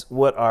 That is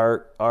what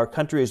our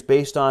country is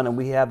based on, and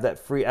we have that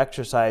free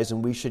exercise,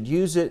 and we should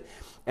use it.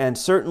 And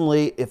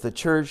certainly, if the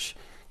church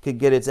could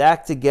get its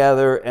act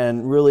together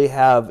and really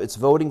have its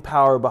voting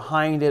power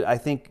behind it, I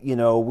think,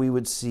 we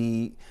would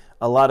see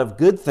a lot of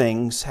good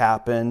things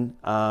happen,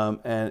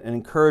 and an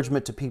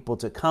encouragement to people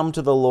to come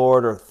to the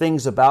Lord, or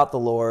things about the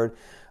Lord,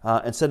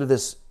 instead of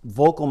this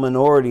vocal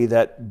minority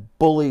that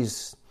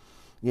bullies,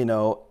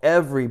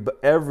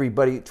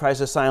 everybody tries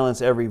to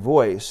silence every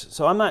voice.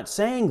 So I'm not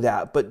saying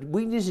that, but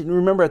we need to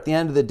remember at the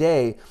end of the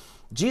day,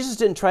 Jesus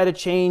didn't try to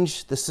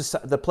change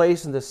the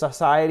place and the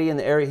society and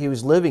the area he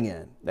was living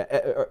in,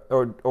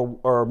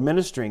 or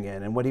ministering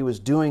in, and what he was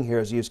doing here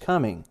as he was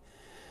coming.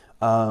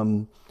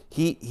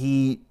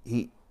 He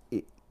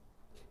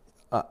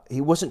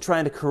wasn't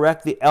trying to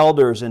correct the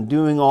elders and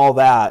doing all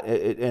that,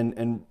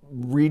 and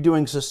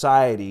redoing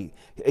society.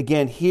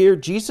 Again, here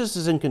Jesus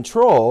is in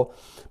control,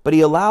 but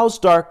he allows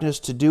darkness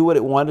to do what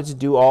it wanted to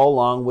do all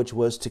along, which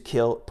was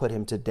to put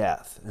him to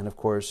death. And of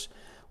course,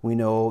 we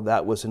know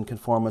that was in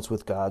conformance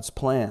with God's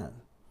plan.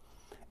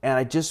 And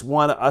I just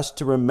want us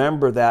to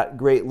remember that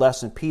great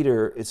lesson.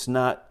 Peter,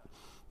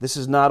 this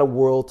is not a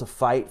world to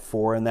fight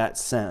for in that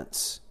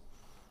sense.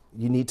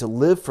 You need to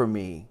live for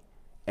me.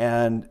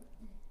 And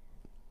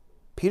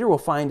Peter will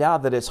find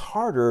out that it's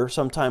harder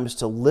sometimes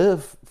to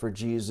live for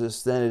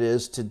Jesus than it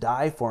is to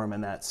die for him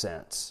in that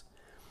sense.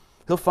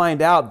 He'll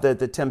find out that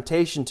the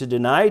temptation to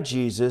deny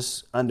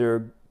Jesus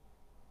under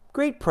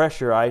great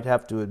pressure, I'd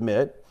have to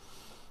admit,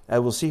 as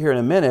we'll see here in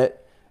a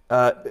minute,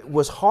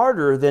 was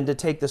harder than to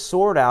take the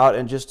sword out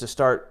and just to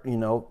start,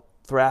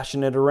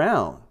 thrashing it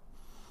around.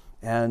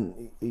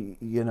 And,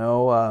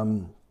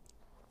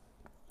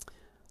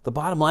 the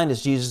bottom line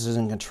is Jesus is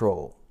in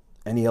control.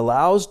 And he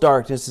allows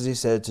darkness, as he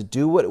said, to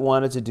do what it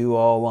wanted to do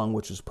all along,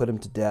 which was put him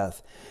to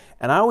death.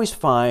 And I always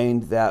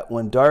find that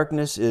when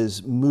darkness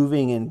is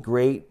moving in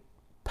great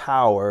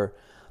power,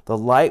 the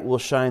light will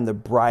shine the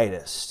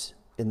brightest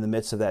in the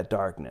midst of that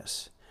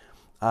darkness.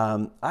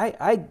 Quite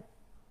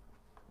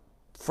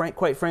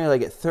frankly, I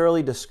get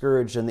thoroughly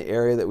discouraged in the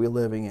area that we're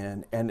living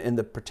in, and in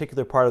the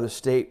particular part of the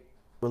state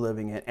we're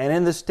living in, and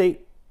in the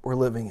state we're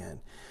living in.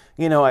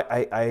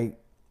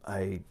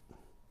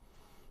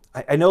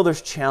 I know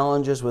there's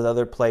challenges with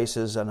other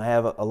places, and I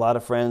have a lot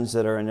of friends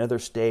that are in other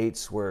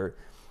states where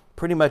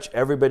pretty much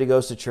everybody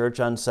goes to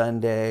church on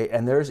Sunday,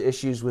 and there's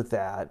issues with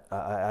that.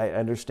 I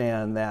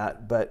understand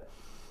that, but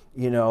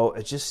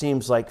it just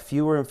seems like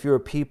fewer and fewer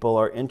people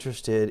are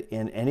interested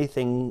in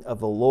anything of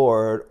the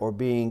Lord or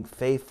being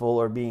faithful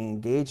or being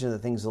engaged in the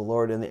things of the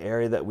Lord in the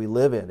area that we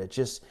live in. It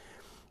just,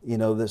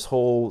 this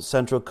whole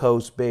Central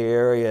Coast Bay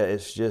Area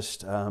is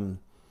just,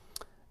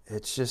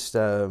 it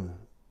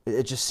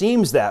just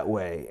seems that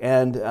way.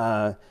 And,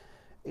 but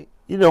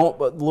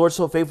the Lord's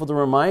so faithful to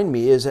remind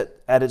me is that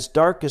at its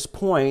darkest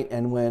point,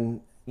 and when,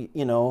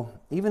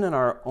 even in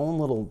our own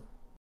little,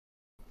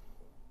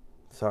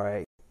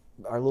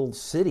 our little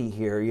city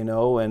here,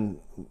 and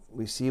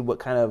we see what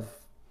kind of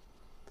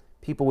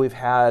people we've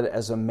had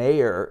as a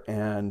mayor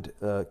and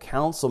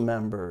council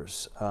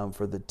members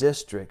for the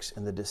districts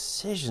and the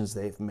decisions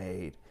they've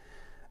made.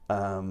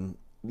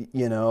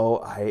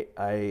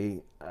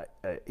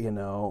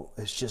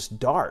 It's just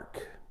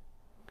dark,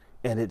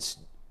 and it's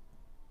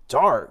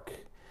dark.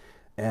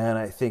 And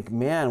I think,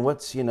 man,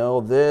 what's,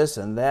 this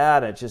and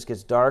that? It just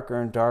gets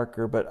darker and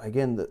darker. But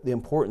again, the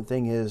important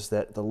thing is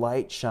that the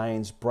light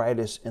shines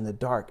brightest in the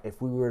dark.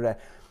 If we were to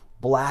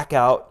black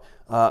out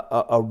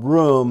a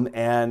room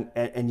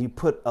and you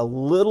put a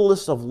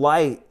littlest of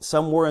light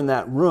somewhere in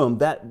that room,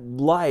 that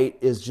light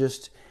is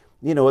just,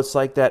 it's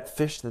like that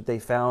fish that they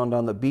found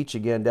on the beach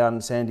again down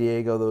in San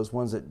Diego, those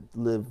ones that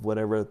live,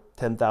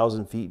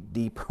 10,000 feet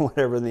deep or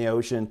whatever in the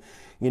ocean.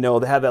 They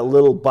have that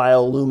little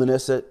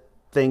bioluminescent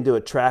thing to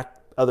attract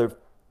other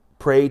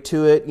prey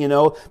to it,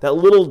 that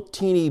little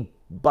teeny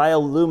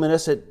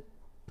bioluminescent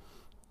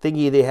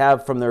thingy they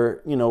have from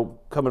their,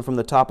 coming from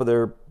the top of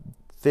their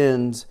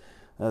fins,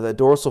 the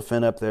dorsal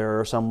fin up there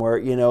or somewhere,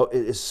 it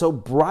is so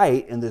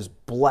bright in this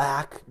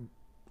black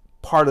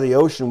part of the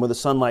ocean where the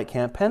sunlight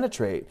can't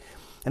penetrate.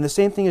 And the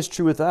same thing is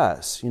true with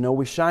us.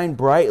 We shine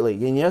brightly.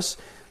 And yes,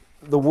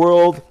 the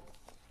world,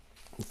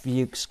 if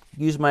you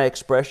excuse my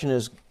expression,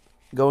 is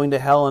going to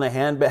hell in a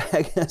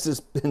handbag, as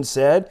has been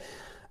said.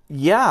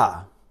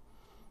 Yeah.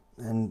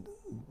 And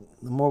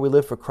the more we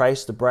live for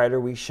Christ, the brighter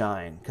we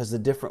shine, because the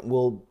different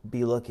will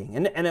be looking.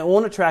 And it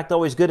won't attract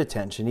always good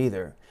attention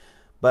either,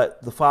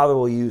 but the Father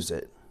will use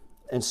it.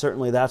 And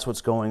certainly that's what's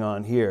going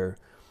on here,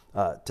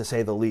 to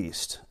say the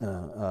least,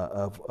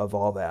 of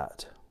all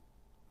that.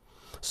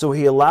 So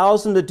he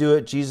allows them to do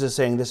it. Jesus is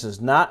saying, this is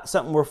not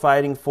something we're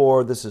fighting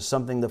for. This is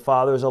something the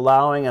Father is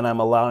allowing, and I'm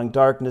allowing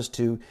darkness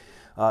to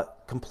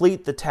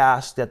complete the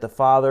task that the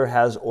Father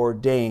has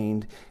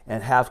ordained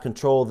and have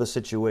control of the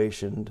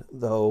situation,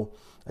 though,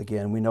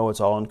 again, we know it's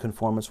all in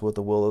conformance with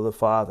the will of the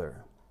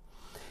Father.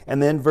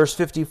 And then verse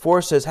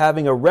 54 says,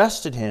 having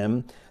arrested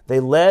him, they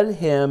led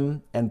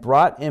him and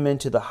brought him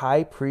into the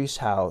high priest's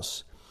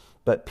house,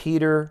 but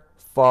Peter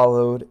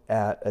followed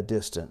at a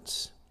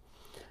distance.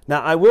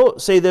 Now, I will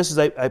say this as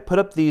I put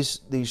up these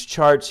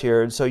charts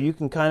here, and so you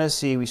can kind of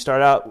see, we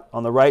start out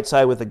on the right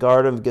side with the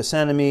Garden of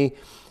Gethsemane.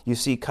 You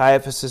see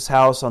Caiaphas'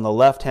 house on the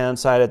left-hand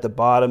side at the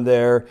bottom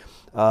there,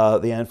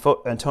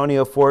 the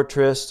Antonia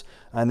Fortress,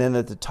 and then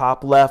at the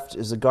top left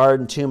is the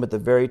Garden Tomb at the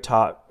very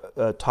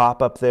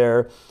top up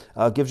there.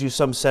 Gives you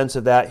some sense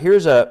of that.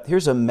 Here's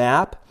a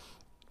map,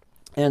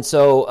 and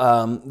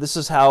so this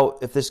is how,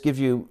 if this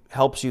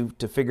helps you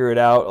to figure it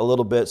out a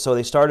little bit. So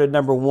they started,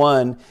 number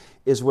 1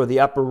 is where the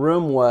upper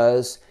room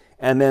was,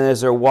 and then as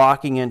they're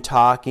walking and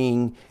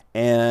talking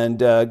and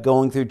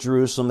going through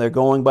Jerusalem, they're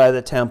going by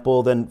the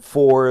temple. Then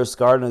 4 is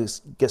Garden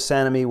of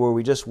Gethsemane, where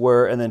we just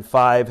were, and then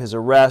 5, his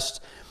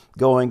arrest,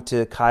 going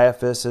to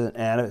Caiaphas and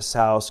Annas'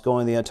 house,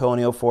 going to the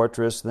Antonia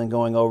Fortress, and then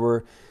going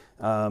over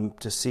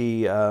to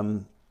see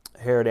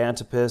Herod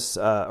Antipas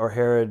or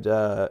Herod,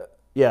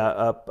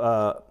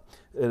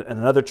 in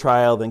another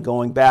trial, then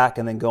going back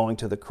and then going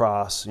to the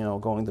cross,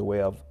 going the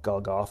way of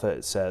Golgotha,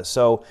 it says.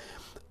 So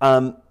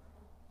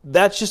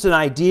that's just an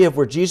idea of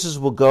where Jesus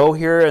will go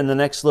here in the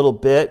next little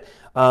bit.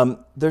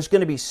 There's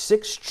going to be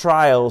 6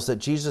 trials that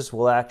Jesus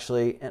will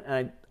actually,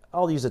 and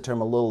I'll use the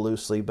term a little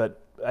loosely,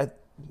 but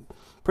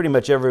pretty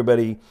much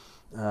everybody,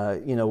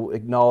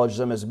 acknowledge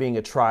them as being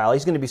a trial.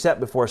 He's going to be set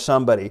before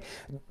somebody.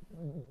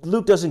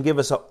 Luke doesn't give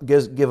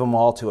them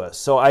all to us.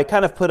 So I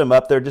kind of put them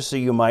up there just so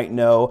you might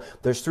know.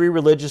 There's 3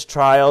 religious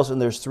trials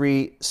and there's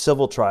 3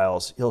 civil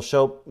trials. He'll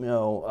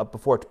show up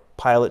before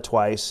Pilate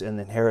twice and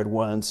then Herod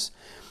once,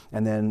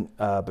 and then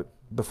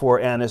before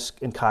Annas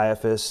and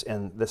Caiaphas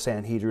and the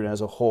Sanhedrin as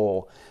a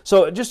whole.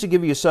 So just to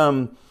give you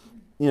some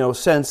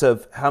sense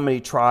of how many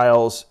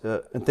trials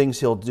and things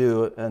he'll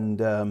do,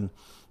 and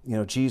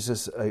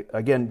Jesus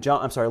again.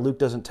 Luke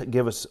doesn't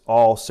give us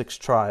all 6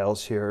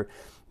 trials here.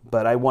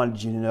 But I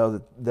wanted you to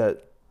know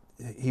that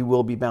he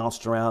will be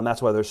bounced around.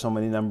 That's why there's so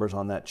many numbers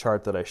on that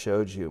chart that I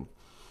showed you.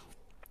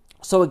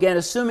 So again,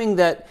 assuming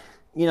that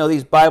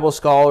these Bible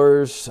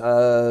scholars,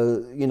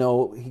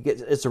 he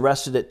gets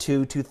arrested at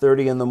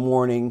 2:30 in the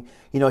morning.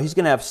 He's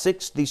going to have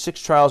 6. These 6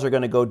 trials are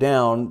going to go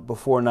down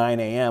before 9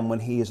 a.m.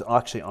 when he is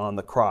actually on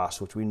the cross,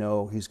 which we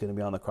know he's going to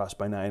be on the cross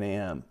by 9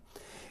 a.m.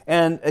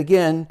 And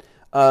again,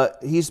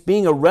 he's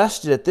being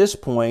arrested at this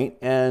point,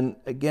 and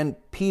again,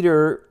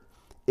 Peter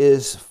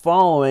is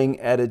following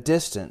at a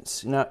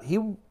distance. Now,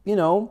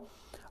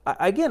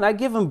 I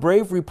give him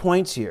bravery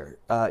points here.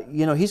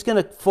 He's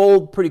going to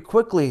fold pretty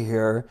quickly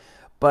here,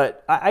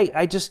 but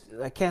I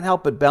can't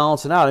help but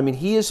balance it out. I mean,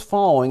 he's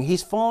following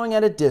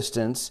at a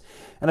distance.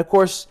 And of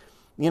course,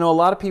 a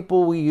lot of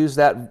people will use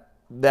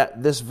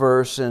this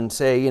verse and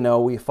say,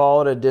 we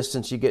follow at a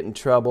distance, you get in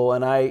trouble.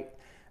 And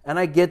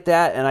I get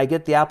that, and I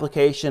get the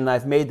application.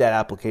 I've made that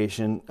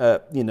application,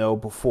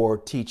 before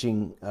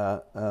teaching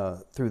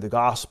through the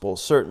gospel.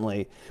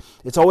 Certainly,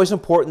 it's always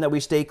important that we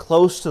stay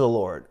close to the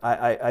Lord.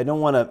 I don't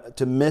want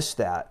to miss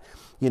that.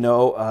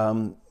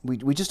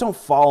 We just don't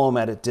follow Him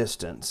at a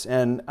distance,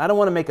 and I don't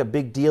want to make a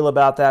big deal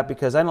about that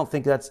because I don't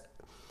think that's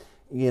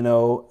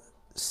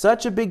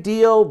such a big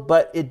deal.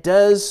 But it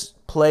does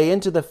play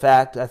into the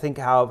fact, I think,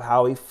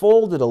 how He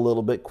folded a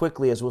little bit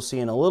quickly, as we'll see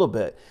in a little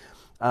bit.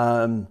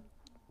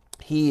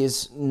 He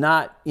is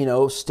not,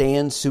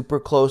 staying super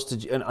close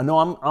to. I know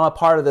I'm a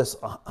part of this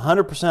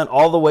 100%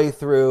 all the way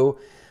through.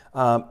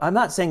 I'm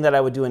not saying that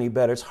I would do any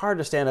better. It's hard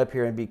to stand up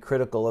here and be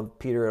critical of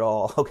Peter at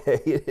all.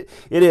 Okay,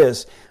 it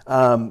is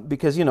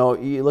because you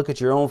look at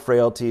your own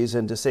frailties,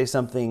 and to say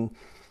something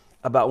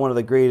about one of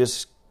the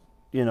greatest,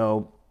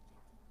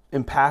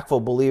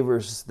 impactful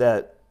believers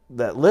that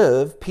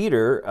live,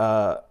 Peter.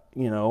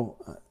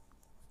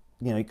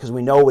 Because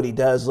we know what he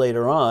does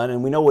later on,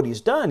 and we know what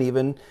he's done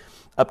even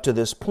up to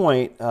this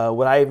point.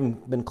 Would I even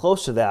been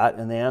close to that?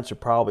 And the answer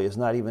probably is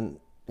not even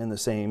in the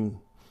same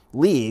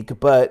league,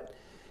 but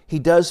he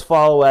does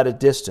follow at a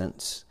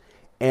distance.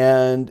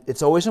 And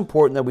it's always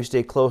important that we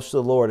stay close to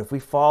the Lord. If we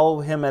follow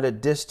Him at a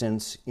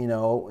distance,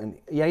 and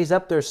He's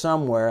up there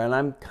somewhere, and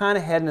I'm kind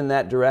of heading in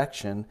that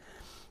direction,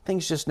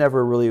 things just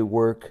never really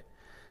work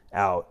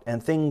out.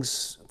 And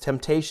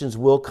temptations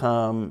will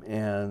come,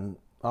 and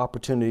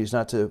opportunities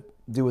not to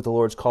do what the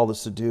Lord's called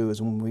us to do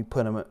is when we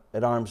put Him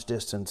at arm's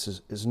distance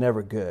is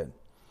never good.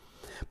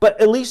 But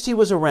at least he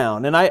was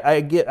around, and I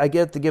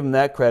get to give him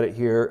that credit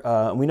here.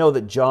 We know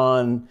that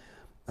John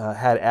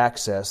had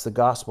access, the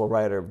gospel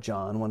writer of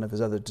John, one of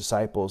his other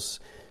disciples,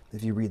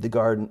 if you read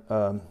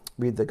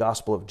the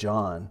Gospel of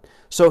John.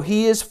 So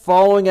he is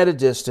following at a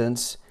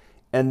distance,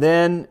 and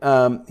then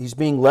he's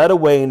being led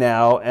away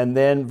now, and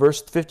then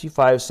verse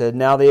 55 said,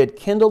 "Now they had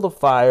kindled a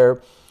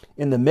fire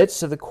in the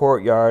midst of the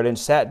courtyard and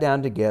sat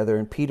down together,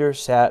 and Peter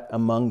sat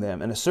among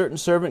them. And a certain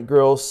servant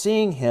girl,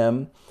 seeing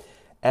him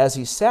as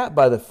he sat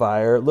by the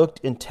fire, looked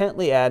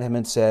intently at him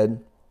and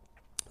said,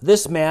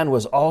 'This man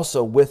was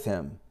also with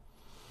him.'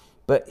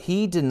 But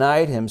he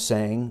denied him,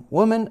 saying,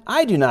 'Woman,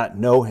 I do not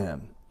know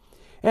him.'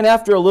 And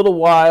after a little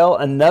while,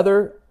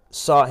 another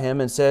saw him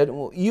and said,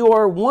 'Well, you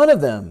are one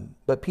of them.'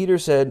 But Peter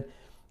said,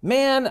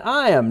 'Man,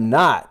 I am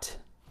not.'"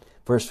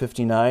 Verse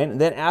 59,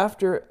 "Then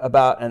after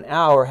about an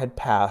hour had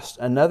passed,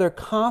 another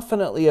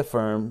confidently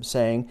affirmed,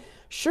 saying,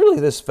 'Surely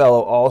this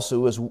fellow also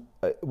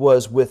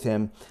was with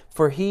him,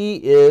 for he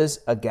is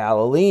a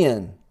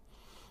Galilean.'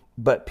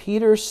 But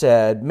Peter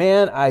said,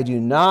 'Man, I do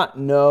not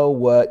know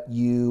what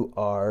you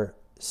are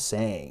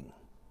saying.'"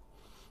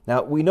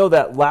 Now, we know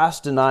that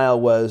last denial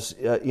was,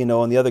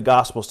 and the other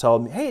Gospels tell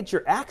me, hey, it's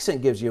your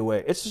accent gives you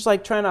away. It's just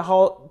like trying to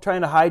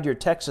hide your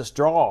Texas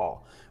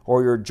drawl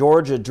or your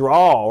Georgia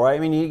drawl, right? I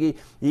mean,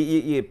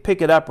 you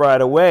pick it up right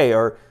away,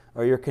 or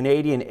your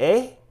Canadian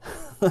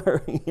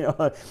or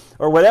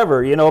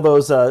whatever,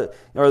 those,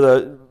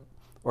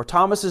 or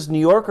Thomas's New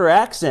Yorker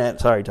accent.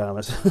 Sorry,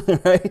 Thomas.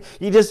 Right?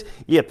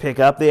 You pick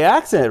up the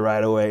accent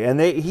right away, and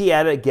he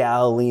had a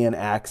Galilean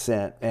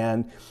accent,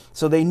 and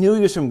so they knew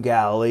he was from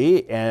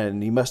Galilee,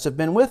 and he must have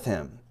been with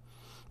him.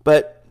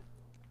 But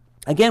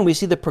again, we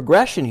see the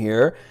progression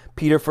here.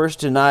 Peter first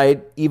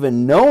denied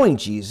even knowing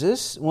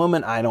Jesus.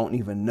 Woman, I don't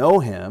even know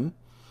him.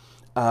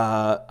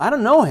 I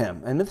don't know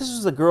him. And this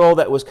is the girl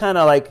that was kind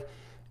of like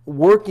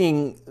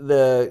working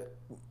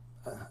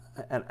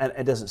and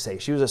it doesn't say.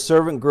 She was a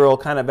servant girl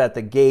kind of at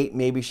the gate.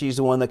 Maybe she's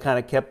the one that kind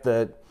of kept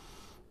the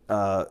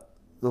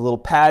little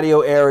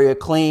patio area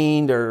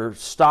cleaned or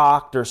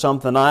stocked or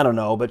something. I don't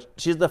know. But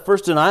the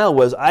first denial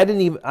was, I don't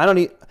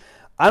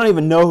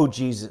even know who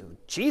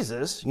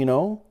Jesus, you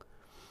know.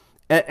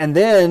 And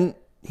then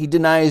he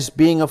denies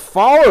being a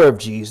follower of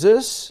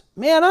Jesus.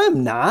 Man,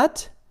 I'm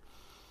not.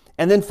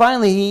 And then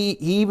finally, he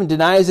even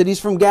denies that he's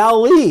from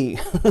Galilee,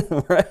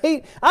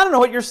 right? I don't know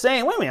what you're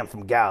saying. Wait a minute, I'm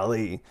from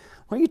Galilee.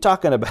 What are you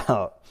talking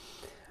about?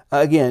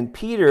 Again,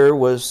 Peter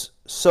was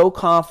so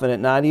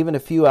confident not even a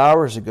few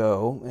hours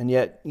ago, and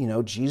yet, you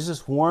know,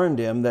 Jesus warned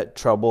him that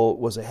trouble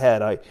was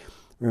ahead. I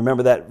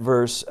remember that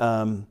verse,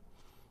 I'm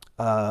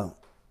sorry,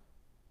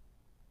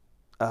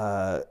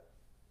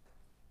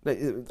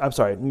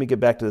 let me get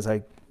back to this.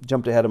 I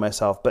jumped ahead of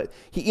myself. But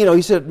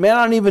he said, man,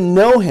 I don't even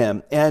know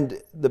him.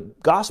 And the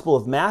Gospel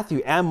of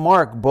Matthew and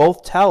Mark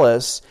both tell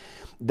us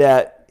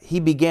that he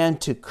began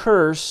to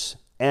curse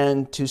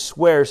and to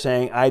swear,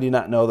 saying, I do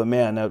not know the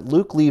man. Now,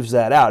 Luke leaves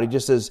that out. He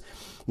just says,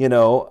 he gets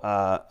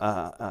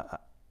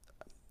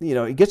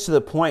to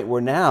the point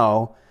where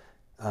now,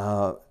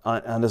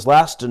 on his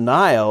last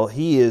denial,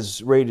 he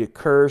is ready to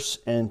curse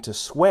and to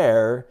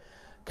swear,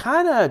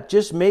 kind of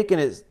just making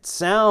it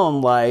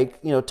sound like,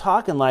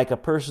 talking like a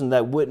person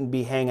that wouldn't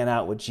be hanging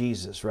out with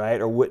Jesus, right?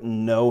 Or wouldn't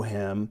know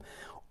him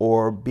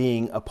or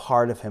being a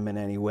part of him in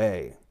any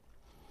way.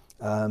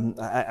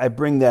 I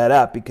bring that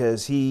up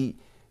because he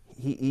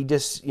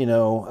just,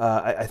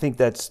 I think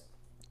that's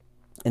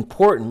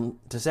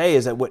important to say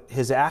is that what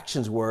his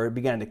actions were, he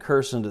began to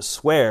curse and to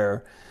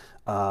swear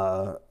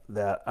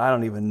that I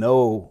don't even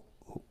know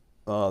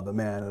the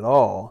man at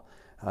all.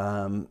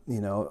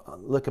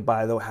 Look at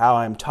by how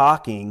I'm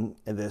talking,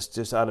 this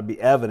just ought to be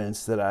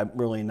evidence that I'm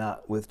really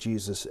not with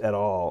Jesus at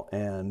all,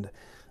 and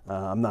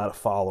I'm not a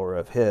follower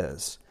of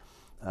his.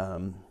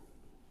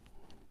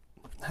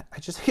 I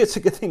just think it's a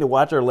good thing to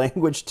watch our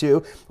language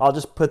too. I'll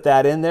just put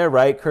that in there,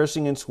 right?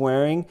 Cursing and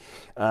swearing,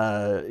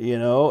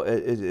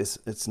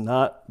 it's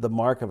not the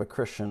mark of a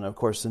Christian. Of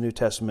course, the New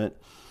Testament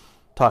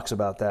talks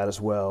about that as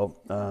well.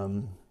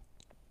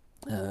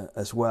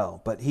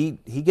 But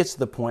he gets to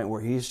the point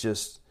where he's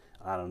just,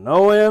 I don't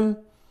know him.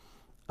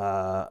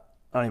 I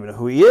don't even know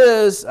who he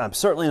is. I'm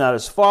certainly not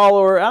his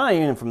follower. I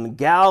don't even from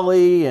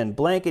Galilee and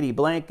blankety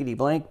blankety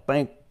blank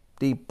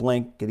blankety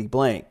blankety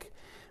blank,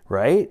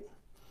 right?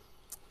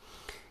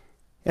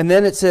 And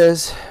then it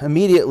says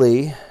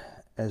immediately,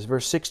 as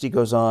verse 60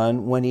 goes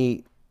on, when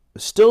he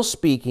was still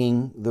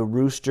speaking, the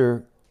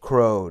rooster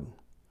crowed.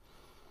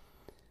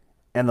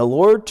 And the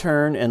Lord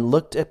turned and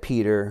looked at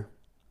Peter.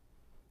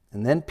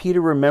 And then Peter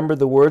remembered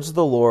the words of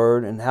the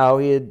Lord and how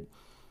he had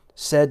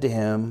said to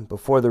him,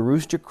 before the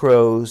rooster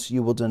crows,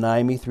 you will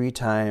deny me 3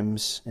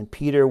 times. And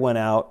Peter went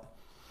out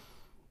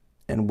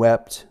and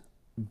wept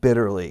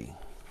bitterly.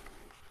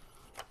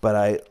 But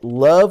I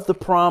love the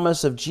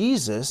promise of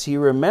Jesus. He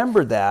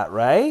remembered that,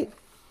 right?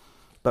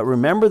 But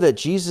remember that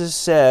Jesus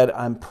said,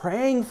 I'm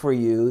praying for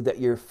you that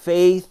your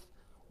faith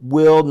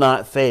will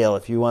not fail.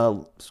 If you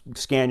want to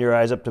scan your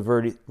eyes up to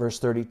verse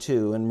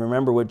 32 and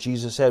remember what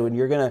Jesus said, when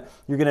you're gonna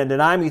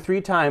deny me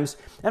 3 times.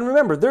 And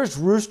remember, there's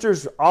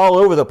roosters all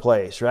over the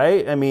place,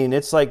 right? I mean,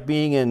 it's like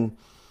being in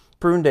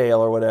Prunedale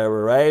or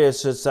whatever, right?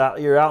 It's just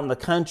you're out in the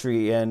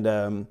country, and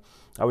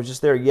I was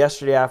just there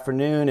yesterday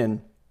afternoon,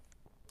 and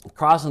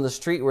crossing the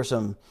street were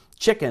some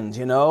chickens,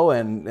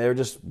 and they're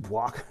just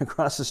walking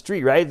across the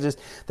street, right?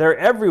 They're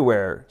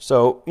everywhere.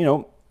 So,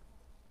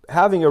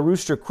 having a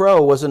rooster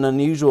crow was an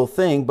unusual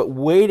thing, but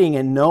waiting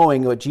and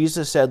knowing what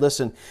Jesus said,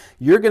 listen,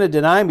 you're going to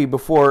deny me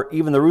before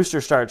even the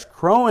rooster starts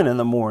crowing in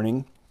the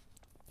morning.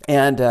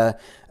 And but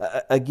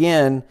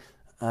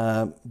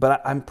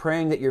I'm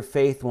praying that your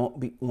faith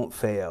won't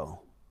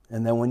fail.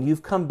 And then when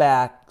you've come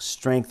back,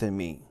 strengthen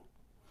me.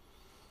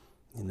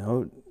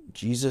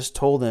 Jesus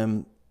told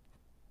him,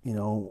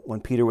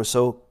 when Peter was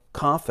so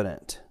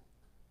confident.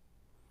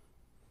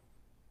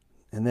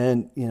 And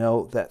then,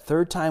 that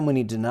third time when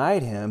he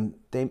denied him,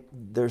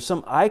 there's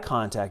some eye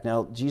contact.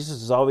 Now,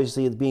 Jesus is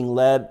obviously being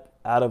led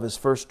out of his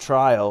first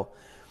trial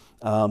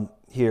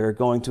here,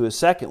 going to his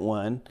second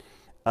one.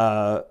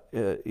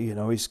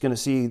 He's going to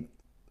see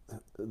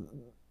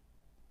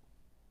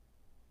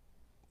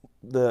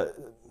the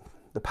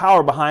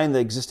power behind the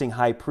existing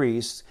high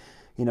priest,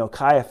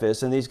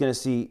 Caiaphas, and he's going to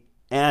see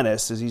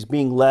Annas as he's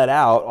being led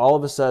out. All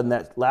of a sudden,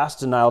 that last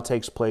denial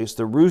takes place.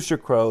 The rooster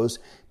crows.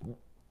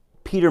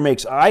 Peter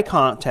makes eye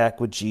contact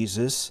with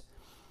Jesus.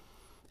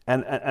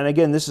 And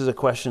again, this is a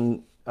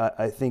question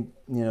I think,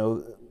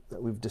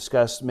 that we've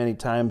discussed many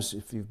times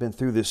if you've been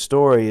through this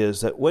story,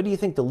 is that what do you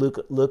think the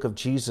look of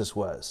Jesus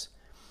was?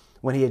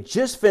 When he had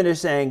just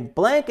finished saying,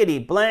 blankety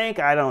blank,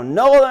 I don't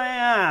know that,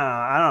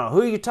 I don't know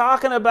who you're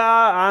talking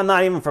about, I'm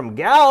not even from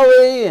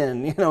Galilee,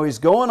 and, he's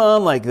going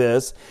on like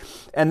this.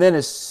 And then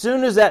as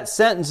soon as that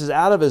sentence is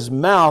out of his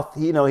mouth,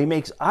 he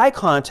makes eye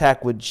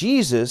contact with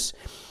Jesus,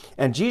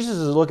 and Jesus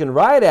is looking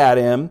right at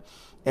him.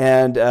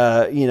 And,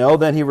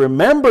 then he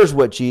remembers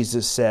what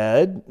Jesus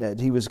said, that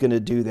he was going to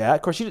do that.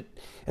 Of course,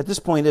 at this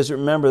point, he doesn't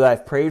remember that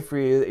I've prayed for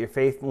you, that your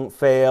faith won't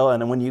fail,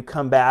 and when you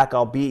come back,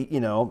 I'll be,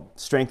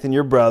 strengthen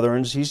your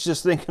brethren. He's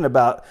just thinking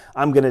about,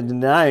 I'm going to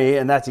deny you,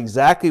 and that's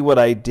exactly what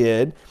I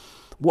did.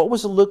 What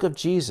was the look of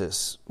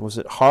Jesus? Was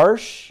it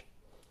harsh?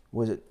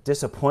 Was it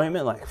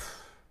disappointment? Like,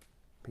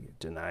 you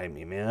denied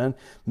me, man.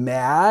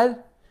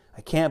 Mad?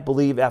 I can't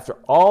believe after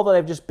all that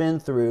I've just been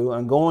through,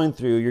 I'm going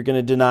through, you're going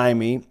to deny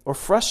me. Or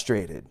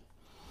frustrated?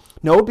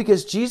 No,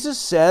 because Jesus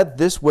said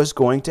this was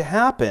going to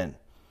happen.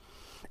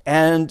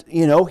 And,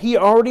 he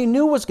already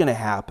knew what's going to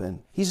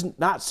happen. He's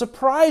not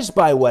surprised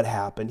by what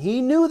happened.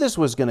 He knew this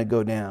was going to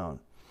go down.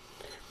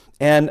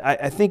 And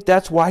I think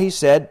that's why he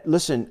said,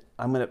 listen,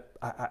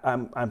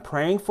 I'm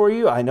praying for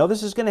you. I know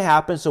this is going to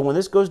happen. So when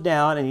this goes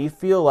down and you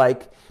feel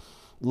like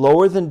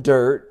lower than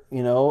dirt,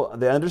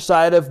 the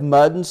underside of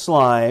mud and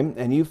slime,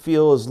 and you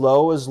feel as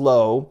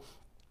low,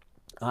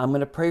 I'm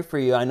going to pray for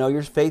you. I know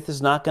your faith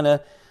is not going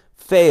to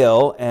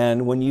fail.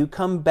 And when you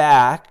come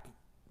back,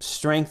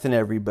 strengthen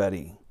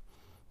everybody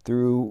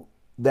through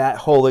that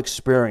whole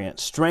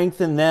experience.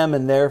 Strengthen them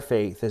in their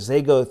faith as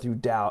they go through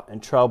doubt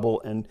and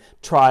trouble and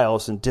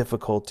trials and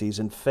difficulties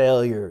and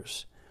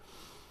failures.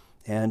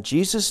 And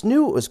Jesus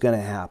knew it was going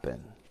to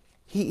happen.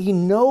 He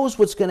knows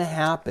what's going to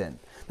happen.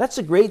 That's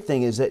the great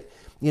thing is that,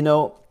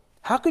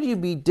 how could you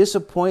be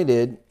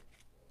disappointed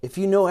if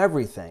you know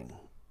everything?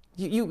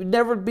 You would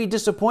never be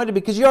disappointed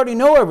because you already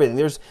know everything.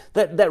 There's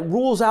that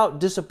rules out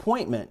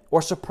disappointment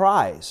or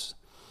surprise.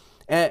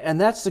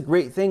 And that's the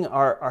great thing.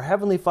 Our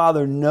Heavenly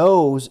Father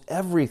knows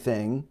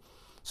everything,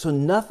 so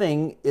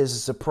nothing is a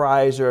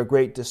surprise or a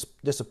great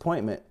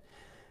disappointment.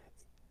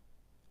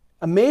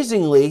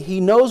 Amazingly, He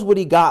knows what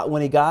He got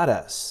when He got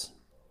us,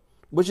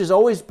 which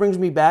always brings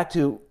me back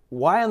to,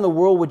 why in the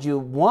world would you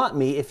want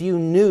me if you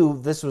knew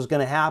this was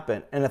going to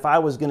happen and if I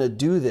was going to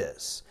do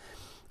this?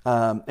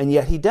 And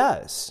yet He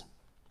does.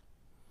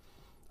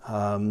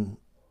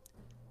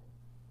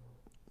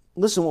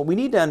 Listen, what we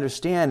need to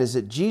understand is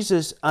that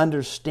Jesus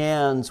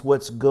understands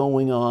what's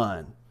going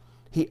on.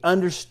 He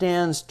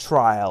understands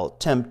trial,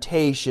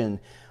 temptation,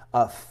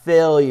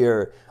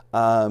 failure.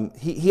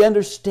 He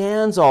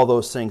understands all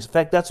those things. In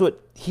fact, that's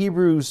what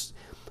Hebrews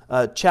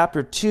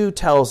chapter 2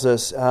 tells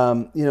us,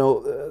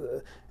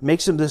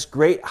 makes him this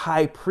great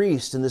high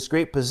priest in this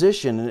great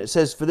position. And it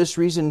says, for this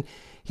reason,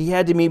 he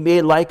had to be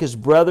made like his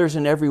brothers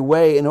in every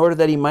way in order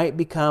that he might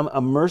become a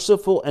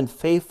merciful and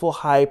faithful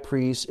high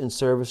priest in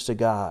service to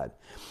God.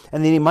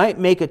 And that he might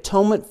make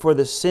atonement for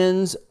the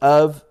sins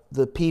of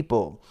the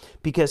people.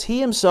 Because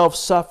he himself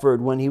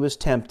suffered when he was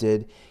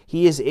tempted,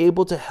 he is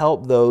able to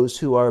help those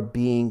who are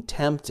being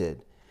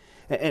tempted.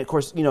 And of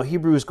course,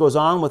 Hebrews goes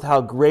on with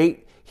how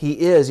great He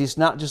is. He's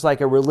not just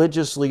like a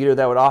religious leader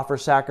that would offer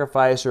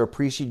sacrifice or a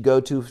priest you'd go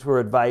to for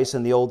advice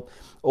in the old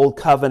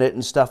covenant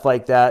and stuff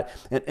like that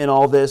and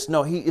all this.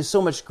 No, He is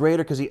so much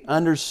greater because He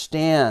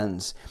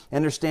understands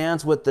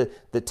what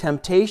the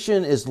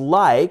temptation is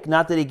like.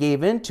 Not that He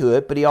gave into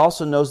it, but He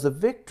also knows the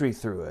victory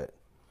through it.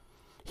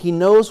 He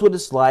knows what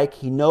it's like.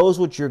 He knows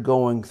what you're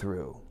going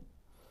through.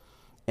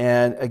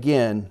 And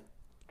again,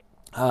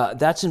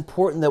 that's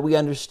important that we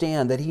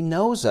understand that He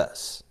knows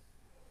us.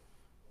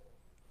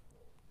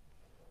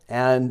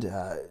 And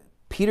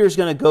Peter's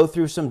going to go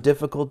through some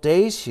difficult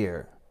days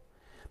here.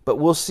 But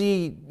we'll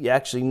see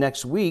actually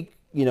next week,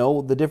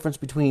 the difference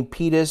between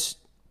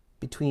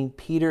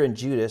Peter and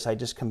Judas. I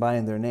just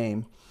combined their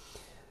name.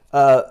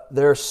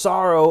 Their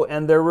sorrow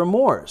and their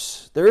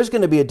remorse. There is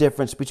going to be a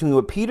difference between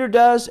what Peter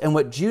does and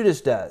what Judas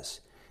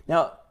does.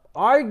 Now,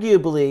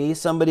 arguably,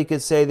 somebody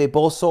could say they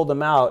both sold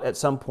them out at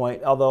some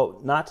point,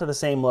 although not to the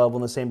same level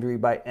in the same degree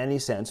by any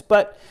sense.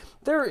 But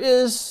there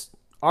is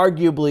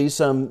arguably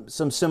some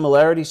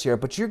similarities here,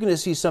 but you're going to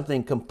see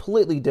something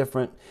completely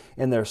different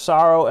in their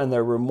sorrow and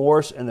their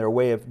remorse and their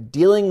way of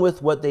dealing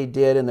with what they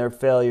did and their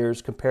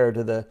failures compared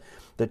to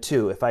the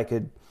two, if I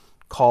could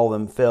call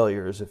them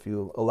failures, if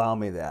you allow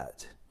me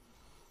that.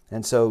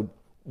 And so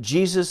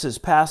Jesus is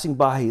passing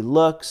by, He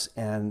looks,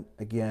 and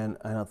again,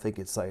 I don't think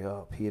it's like,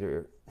 oh,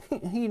 Peter,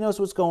 he knows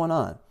what's going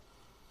on.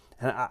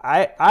 And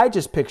I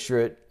just picture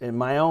it in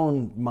my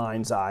own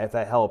mind's eye, if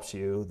that helps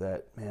you,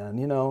 that, man,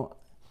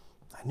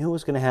 I knew it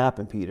was going to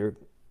happen, Peter.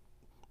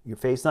 Your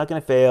faith's not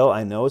going to fail.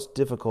 I know it's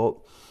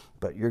difficult,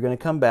 but you're going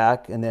to come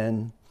back and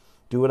then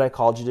do what I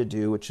called you to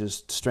do, which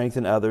is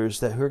strengthen others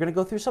who are going to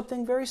go through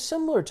something very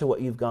similar to what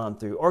you've gone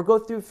through, or go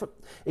through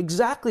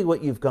exactly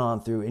what you've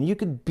gone through. And you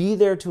could be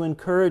there to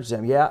encourage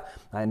them. Yeah,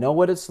 I know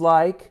what it's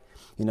like.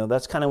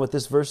 That's kind of what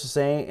this verse is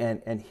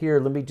saying. And here,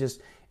 let me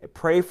just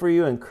pray for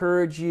you,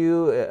 encourage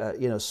you,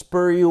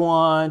 spur you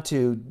on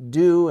to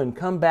do and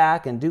come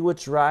back and do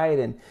what's right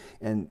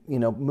and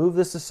move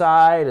this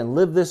aside and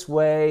live this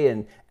way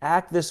and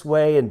act this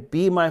way and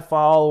be my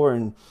follower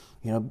and,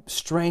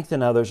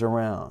 strengthen others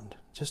around.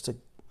 Just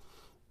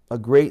a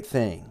great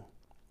thing.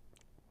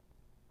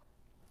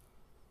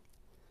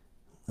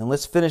 And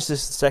let's finish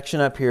this section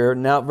up here.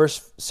 Now,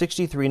 verse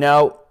 63.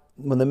 Now,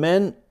 when the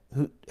men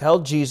who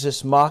held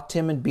Jesus mocked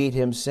him and beat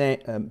him,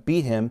 and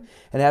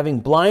having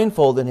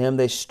blindfolded him,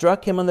 they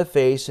struck him on the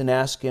face and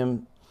asked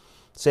him,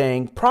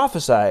 saying,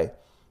 Prophesy,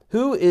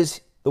 who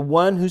is the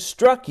one who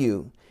struck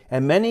you?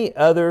 And many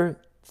other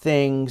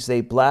things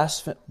they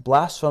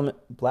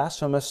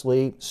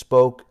blasphemously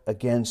spoke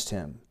against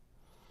him.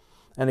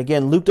 And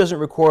again, Luke doesn't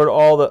record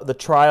all the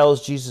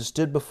trials Jesus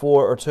stood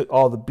before or took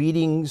all the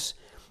beatings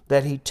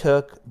that he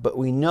took, but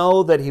we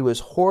know that he was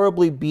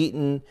horribly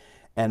beaten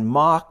and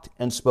mocked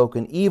and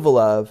spoken evil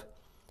of,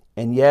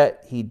 and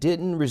yet he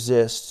didn't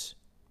resist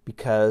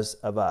because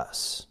of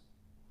us.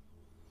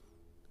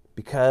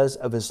 Because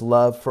of his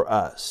love for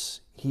us.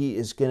 He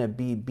is going to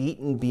be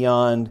beaten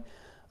beyond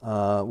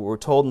what we're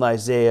told in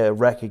Isaiah,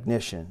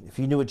 recognition. If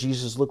you knew what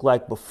Jesus looked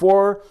like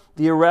before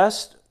the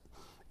arrest,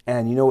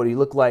 and you know what he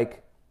looked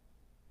like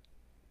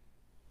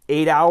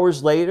 8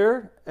 hours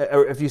later,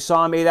 or if you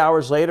saw him 8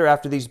 hours later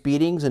after these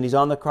beatings and he's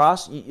on the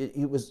cross,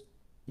 you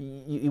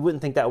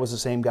wouldn't think that was the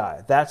same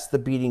guy. That's the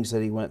beatings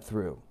that he went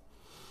through.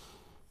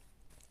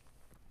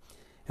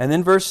 And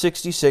then verse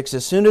 66,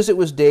 as soon as it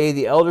was day,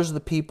 the elders of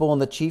the people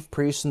and the chief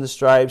priests and the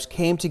scribes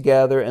came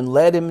together and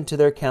led him into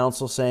their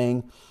council,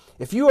 saying,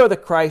 If you are the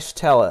Christ,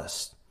 tell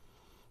us.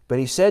 But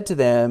he said to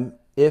them,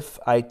 If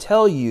I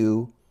tell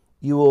you,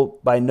 you will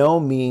by no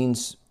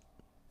means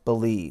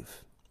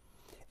believe.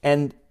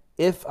 And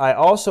if I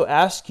also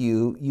ask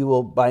you, you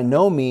will by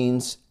no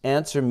means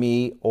answer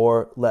me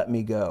or let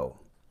me go.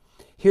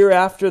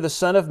 Hereafter the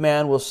Son of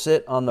Man will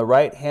sit on the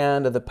right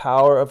hand of the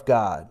power of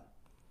God.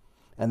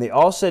 And they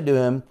all said to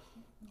him,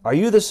 Are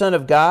you the Son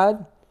of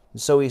God?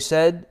 And so he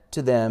said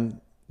to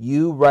them,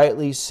 You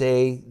rightly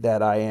say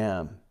that I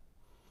am.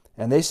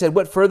 And they said,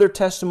 What further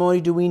testimony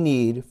do we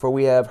need? For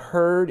we have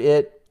heard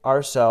it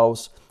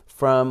ourselves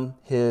from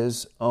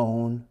his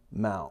own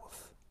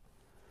mouth.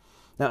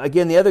 Now,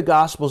 again, the other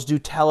Gospels do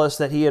tell us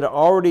that he had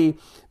already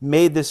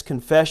made this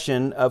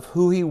confession of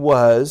who he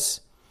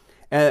was.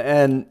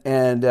 And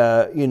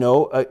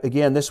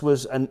again, this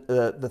was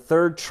the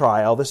third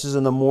trial. This is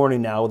in the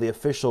morning now, the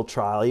official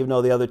trial, even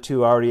though the other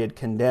two already had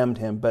condemned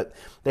him. But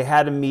they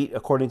had to meet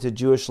according to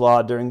Jewish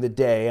law during the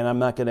day. And I'm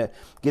not going to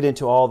get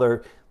into all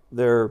their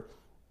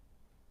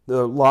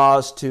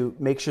laws to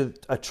make sure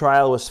a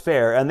trial was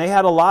fair. And they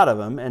had a lot of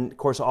them. And, of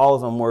course, all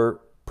of them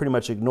were pretty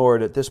much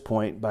ignored at this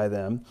point by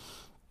them.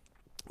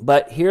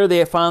 But here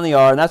they finally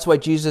are. And that's why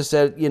Jesus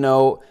said,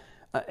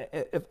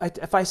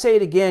 if I say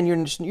it again,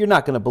 you're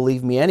not going to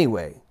believe me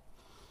anyway.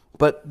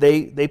 But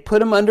they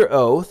put him under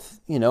oath,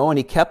 and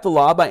he kept the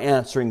law by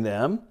answering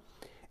them.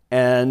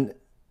 And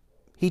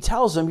he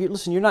tells them,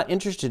 listen, you're not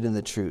interested in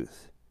the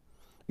truth.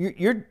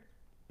 You're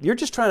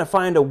just trying to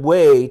find a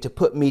way to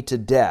put me to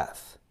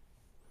death.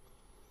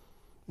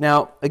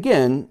 Now,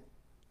 again,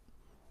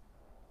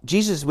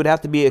 Jesus would have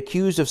to be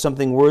accused of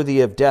something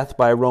worthy of death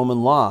by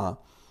Roman law.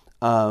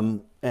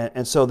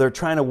 And so they're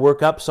trying to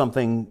work up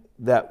something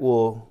that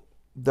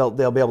they'll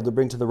be able to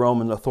bring to the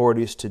Roman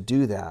authorities to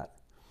do that.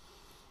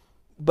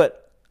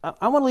 But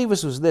I want to leave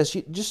us with this.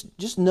 You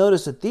just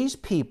notice that these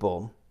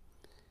people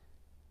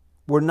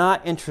were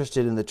not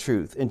interested in the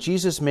truth. And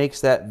Jesus makes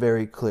that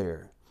very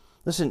clear.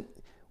 Listen,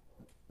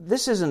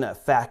 this isn't a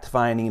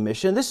fact-finding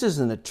mission. This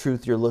isn't the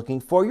truth you're looking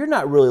for. You're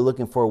not really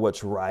looking for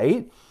what's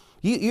right.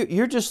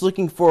 You're just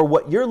looking for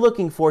what you're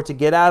looking for to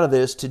get out of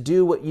this, to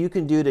do what you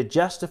can do to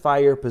justify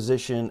your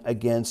position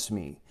against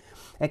me.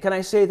 And can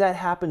I say that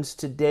happens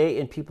today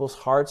in people's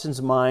hearts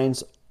and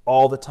minds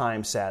all the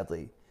time,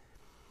 sadly.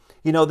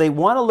 They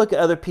want to look at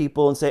other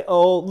people and say,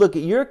 oh, look,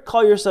 you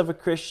call yourself a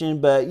Christian,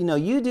 but,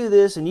 you do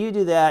this and you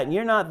do that, and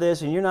you're not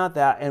this and you're not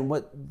that. And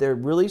what they're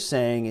really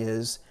saying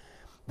is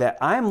that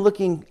I'm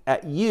looking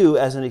at you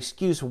as an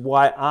excuse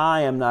why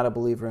I am not a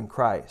believer in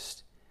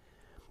Christ.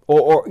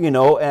 Or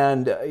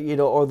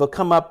they'll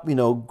come up,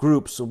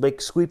 groups will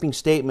make sweeping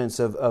statements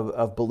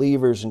of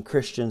believers and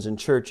Christians and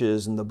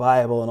churches and the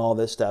Bible and all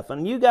this stuff.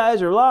 And you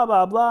guys are blah,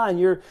 blah, blah, and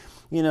you're,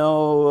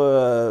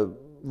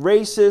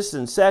 racist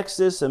and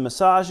sexist and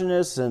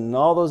misogynist and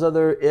all those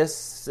other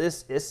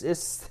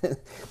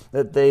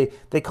that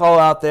they call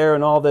out there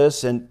and all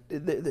this. And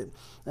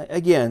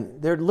again,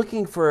 they're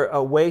looking for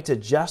a way to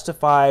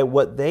justify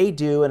what they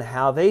do and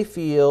how they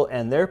feel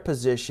and their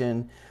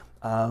position.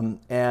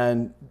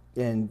 And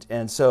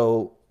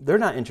so they're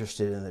not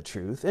interested in the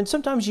truth. And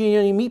sometimes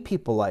you meet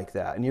people like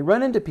that, and you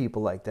run into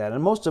people like that.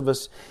 And most of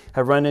us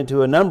have run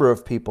into a number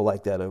of people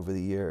like that over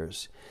the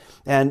years.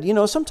 And,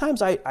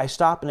 sometimes I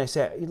stop and I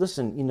say,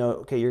 listen,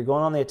 okay, you're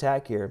going on the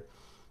attack here.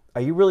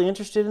 Are you really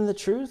interested in the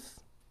truth?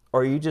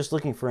 Or are you just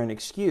looking for an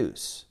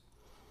excuse?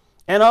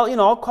 And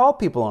I'll call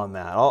people on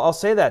that. I'll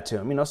say that to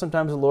them.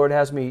 Sometimes the Lord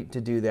has me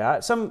to do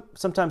that.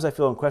 Sometimes I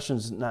feel in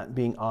questions not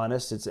being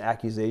honest. It's an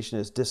accusation.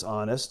 It's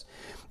dishonest.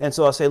 And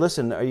so I'll say,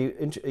 listen, are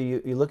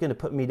you looking to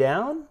put me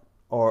down,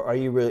 or are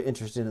you really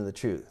interested in the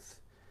truth?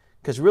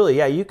 Because really,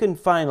 yeah, you can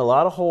find a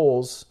lot of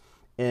holes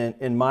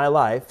in my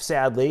life.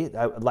 Sadly,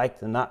 I would like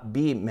to not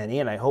be many,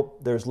 and I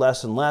hope there's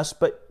less and less.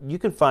 But you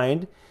can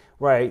find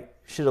where I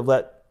should have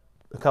let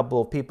a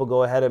couple of people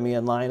go ahead of me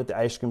in line at the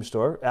ice cream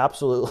store.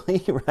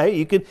 Absolutely, right?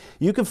 You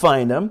could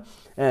find them,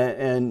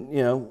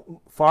 and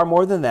far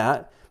more than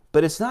that.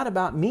 But it's not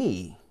about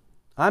me.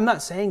 I'm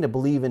not saying to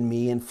believe in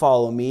me and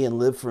follow me and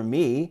live for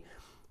me.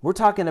 We're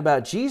talking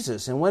about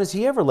Jesus. And when has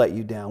he ever let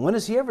you down? When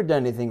has he ever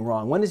done anything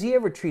wrong? When has he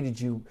ever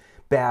treated you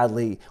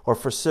badly or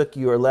forsook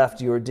you or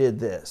left you or did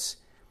this?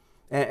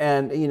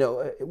 And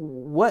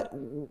what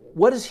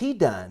has he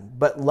done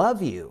but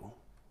love you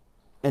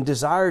and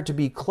desire to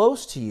be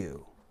close to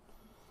you?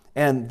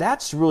 And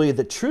that's really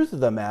the truth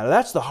of the matter.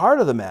 That's the heart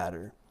of the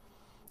matter.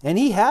 And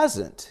he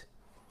hasn't.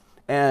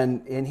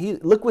 And he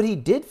look what he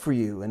did for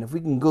you. And if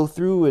we can go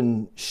through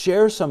and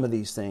share some of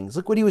these things,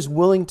 look what he was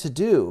willing to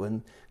do.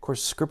 And of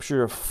course,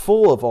 Scripture are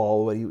full of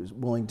all what he was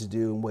willing to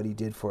do and what he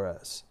did for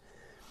us.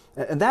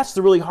 And that's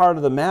the really heart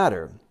of the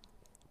matter.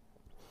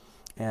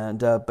 And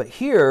but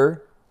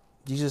here,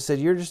 Jesus said,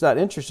 you're just not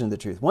interested in the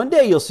truth. One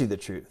day you'll see the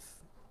truth.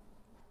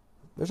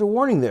 There's a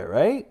warning there,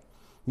 right?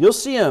 You'll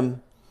see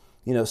him,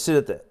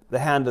 sit at the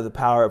hand of the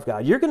power of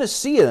God. You're going to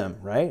see him,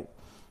 right?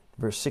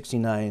 Verse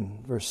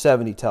 69, verse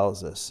 70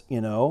 tells us, you're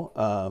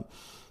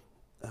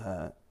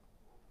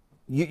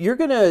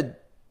going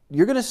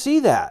to see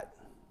that.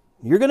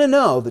 You're going to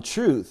know the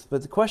truth.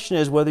 But the question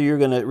is whether you're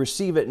going to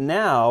receive it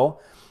now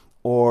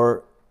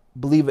or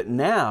believe it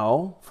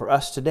now for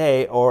us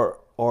today, or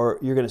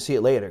you're going to see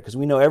it later. Because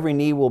we know every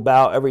knee will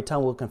bow, every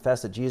tongue will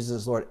confess that Jesus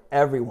is Lord.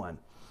 Everyone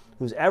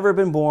who's ever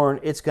been born,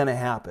 it's going to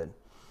happen.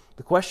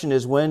 The question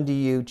is, when do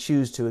you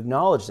choose to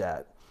acknowledge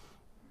that?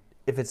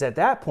 If it's at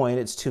that point,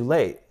 it's too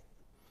late.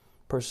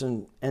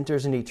 Person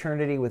enters an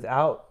eternity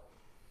without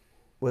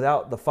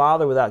the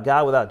Father, without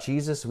God, without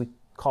Jesus, we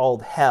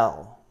called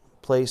hell,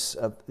 place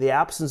of the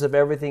absence of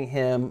everything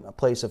him, a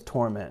place of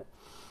torment.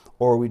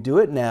 Or we do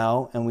it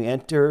now and we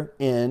enter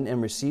in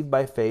and receive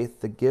by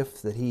faith the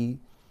gift that he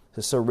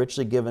has so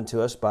richly given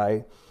to us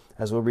by,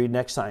 as we'll read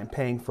next time,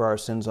 paying for our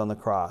sins on the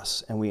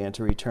cross, and we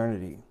enter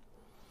eternity.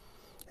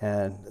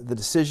 And the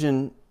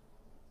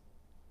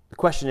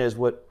question is,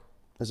 what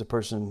is a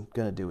person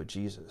going to do with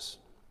Jesus?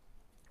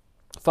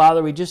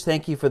 Father, we just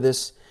thank you for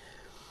this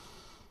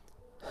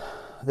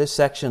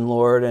section,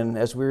 Lord, and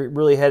as we're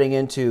really heading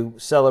into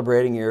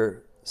celebrating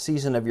your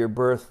season of your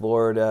birth,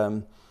 Lord,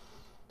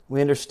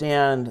 we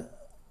understand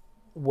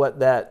what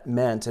that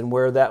meant and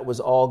where that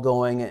was all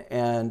going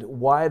and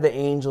why the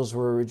angels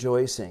were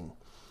rejoicing,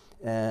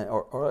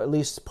 or at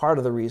least part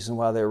of the reason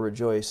why they were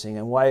rejoicing,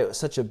 and why it was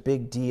such a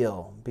big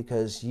deal,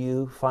 because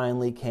you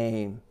finally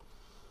came.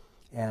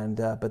 And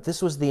but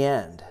this was the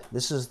end.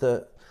 This is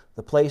the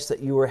place that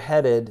you were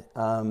headed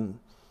from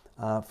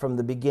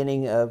the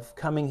beginning of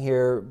coming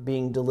here,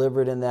 being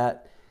delivered in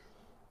that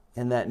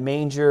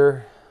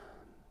manger,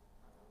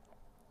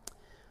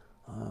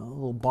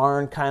 little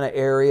barn kind of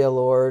area,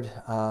 Lord.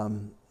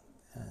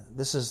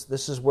 This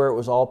is where it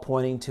was all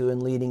pointing to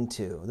and leading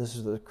to. This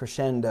is the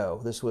crescendo.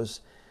 This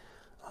was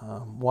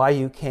why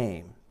you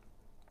came.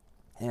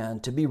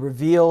 And to be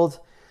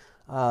revealed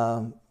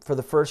for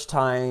the first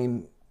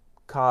time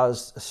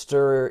caused a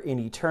stir in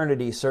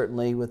eternity,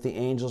 certainly, with the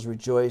angels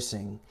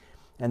rejoicing,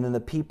 and then the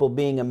people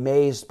being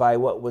amazed by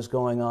what was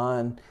going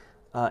on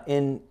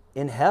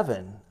in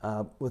heaven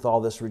with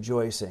all this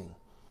rejoicing.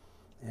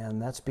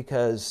 And that's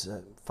because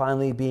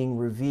finally being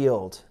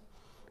revealed,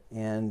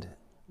 and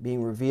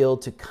being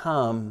revealed to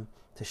come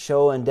to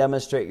show and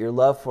demonstrate your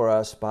love for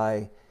us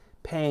by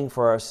paying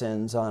for our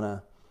sins on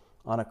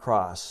a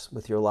cross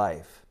with your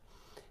life.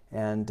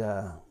 And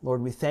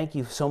Lord, we thank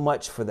you so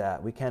much for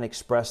that. We can't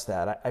express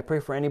that. I pray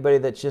for anybody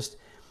that just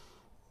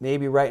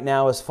maybe right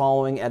now is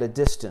following at a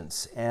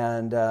distance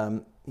and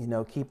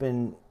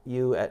keeping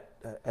you at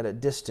a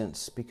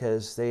distance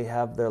because they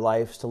have their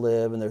lives to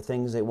live and their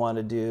things they want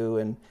to do,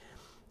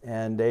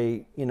 and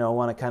they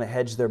want to kind of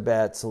hedge their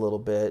bets a little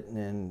bit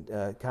and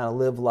kind of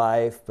live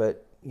life,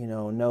 but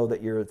know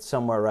that you're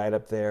somewhere right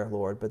up there,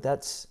 Lord. But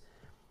that's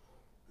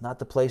not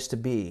the place to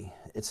be.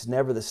 It's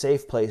never the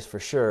safe place for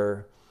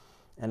sure.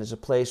 And it's a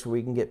place where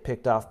we can get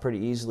picked off pretty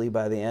easily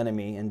by the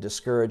enemy, and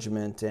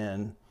discouragement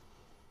and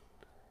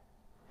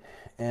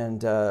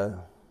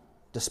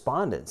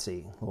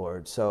despondency,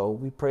 Lord. So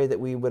we pray that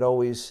we would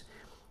always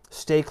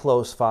stay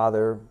close,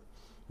 Father.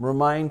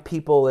 Remind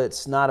people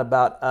it's not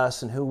about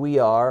us and who we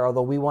are,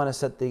 although we want to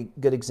set the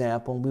good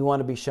example. We want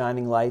to be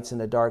shining lights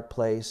in a dark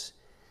place.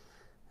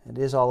 It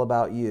is all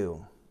about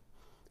you.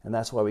 And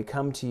that's why we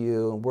come to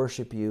you and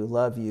worship you,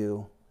 love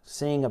you,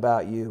 sing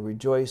about you,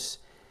 rejoice,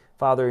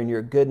 Father, in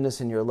your goodness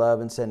and your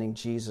love in sending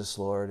Jesus,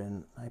 Lord.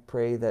 And I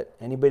pray that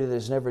anybody that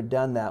has never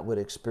done that would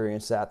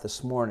experience that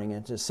this morning.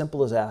 It's as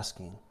simple as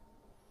asking.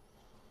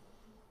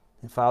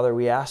 And Father,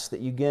 we ask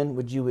that you again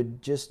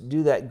would just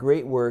do that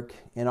great work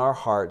in our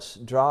hearts.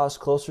 Draw us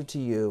closer to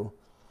you.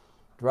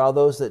 Draw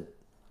those that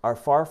are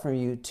far from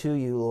you to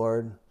you,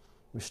 Lord.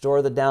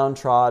 Restore the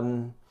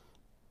downtrodden.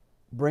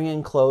 Bring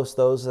in close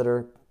those that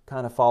are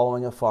kind of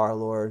following afar,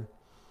 Lord.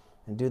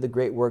 And do the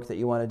great work that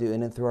you want to do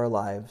in and through our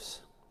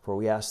lives. For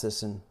we ask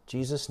this in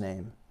Jesus'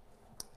 name.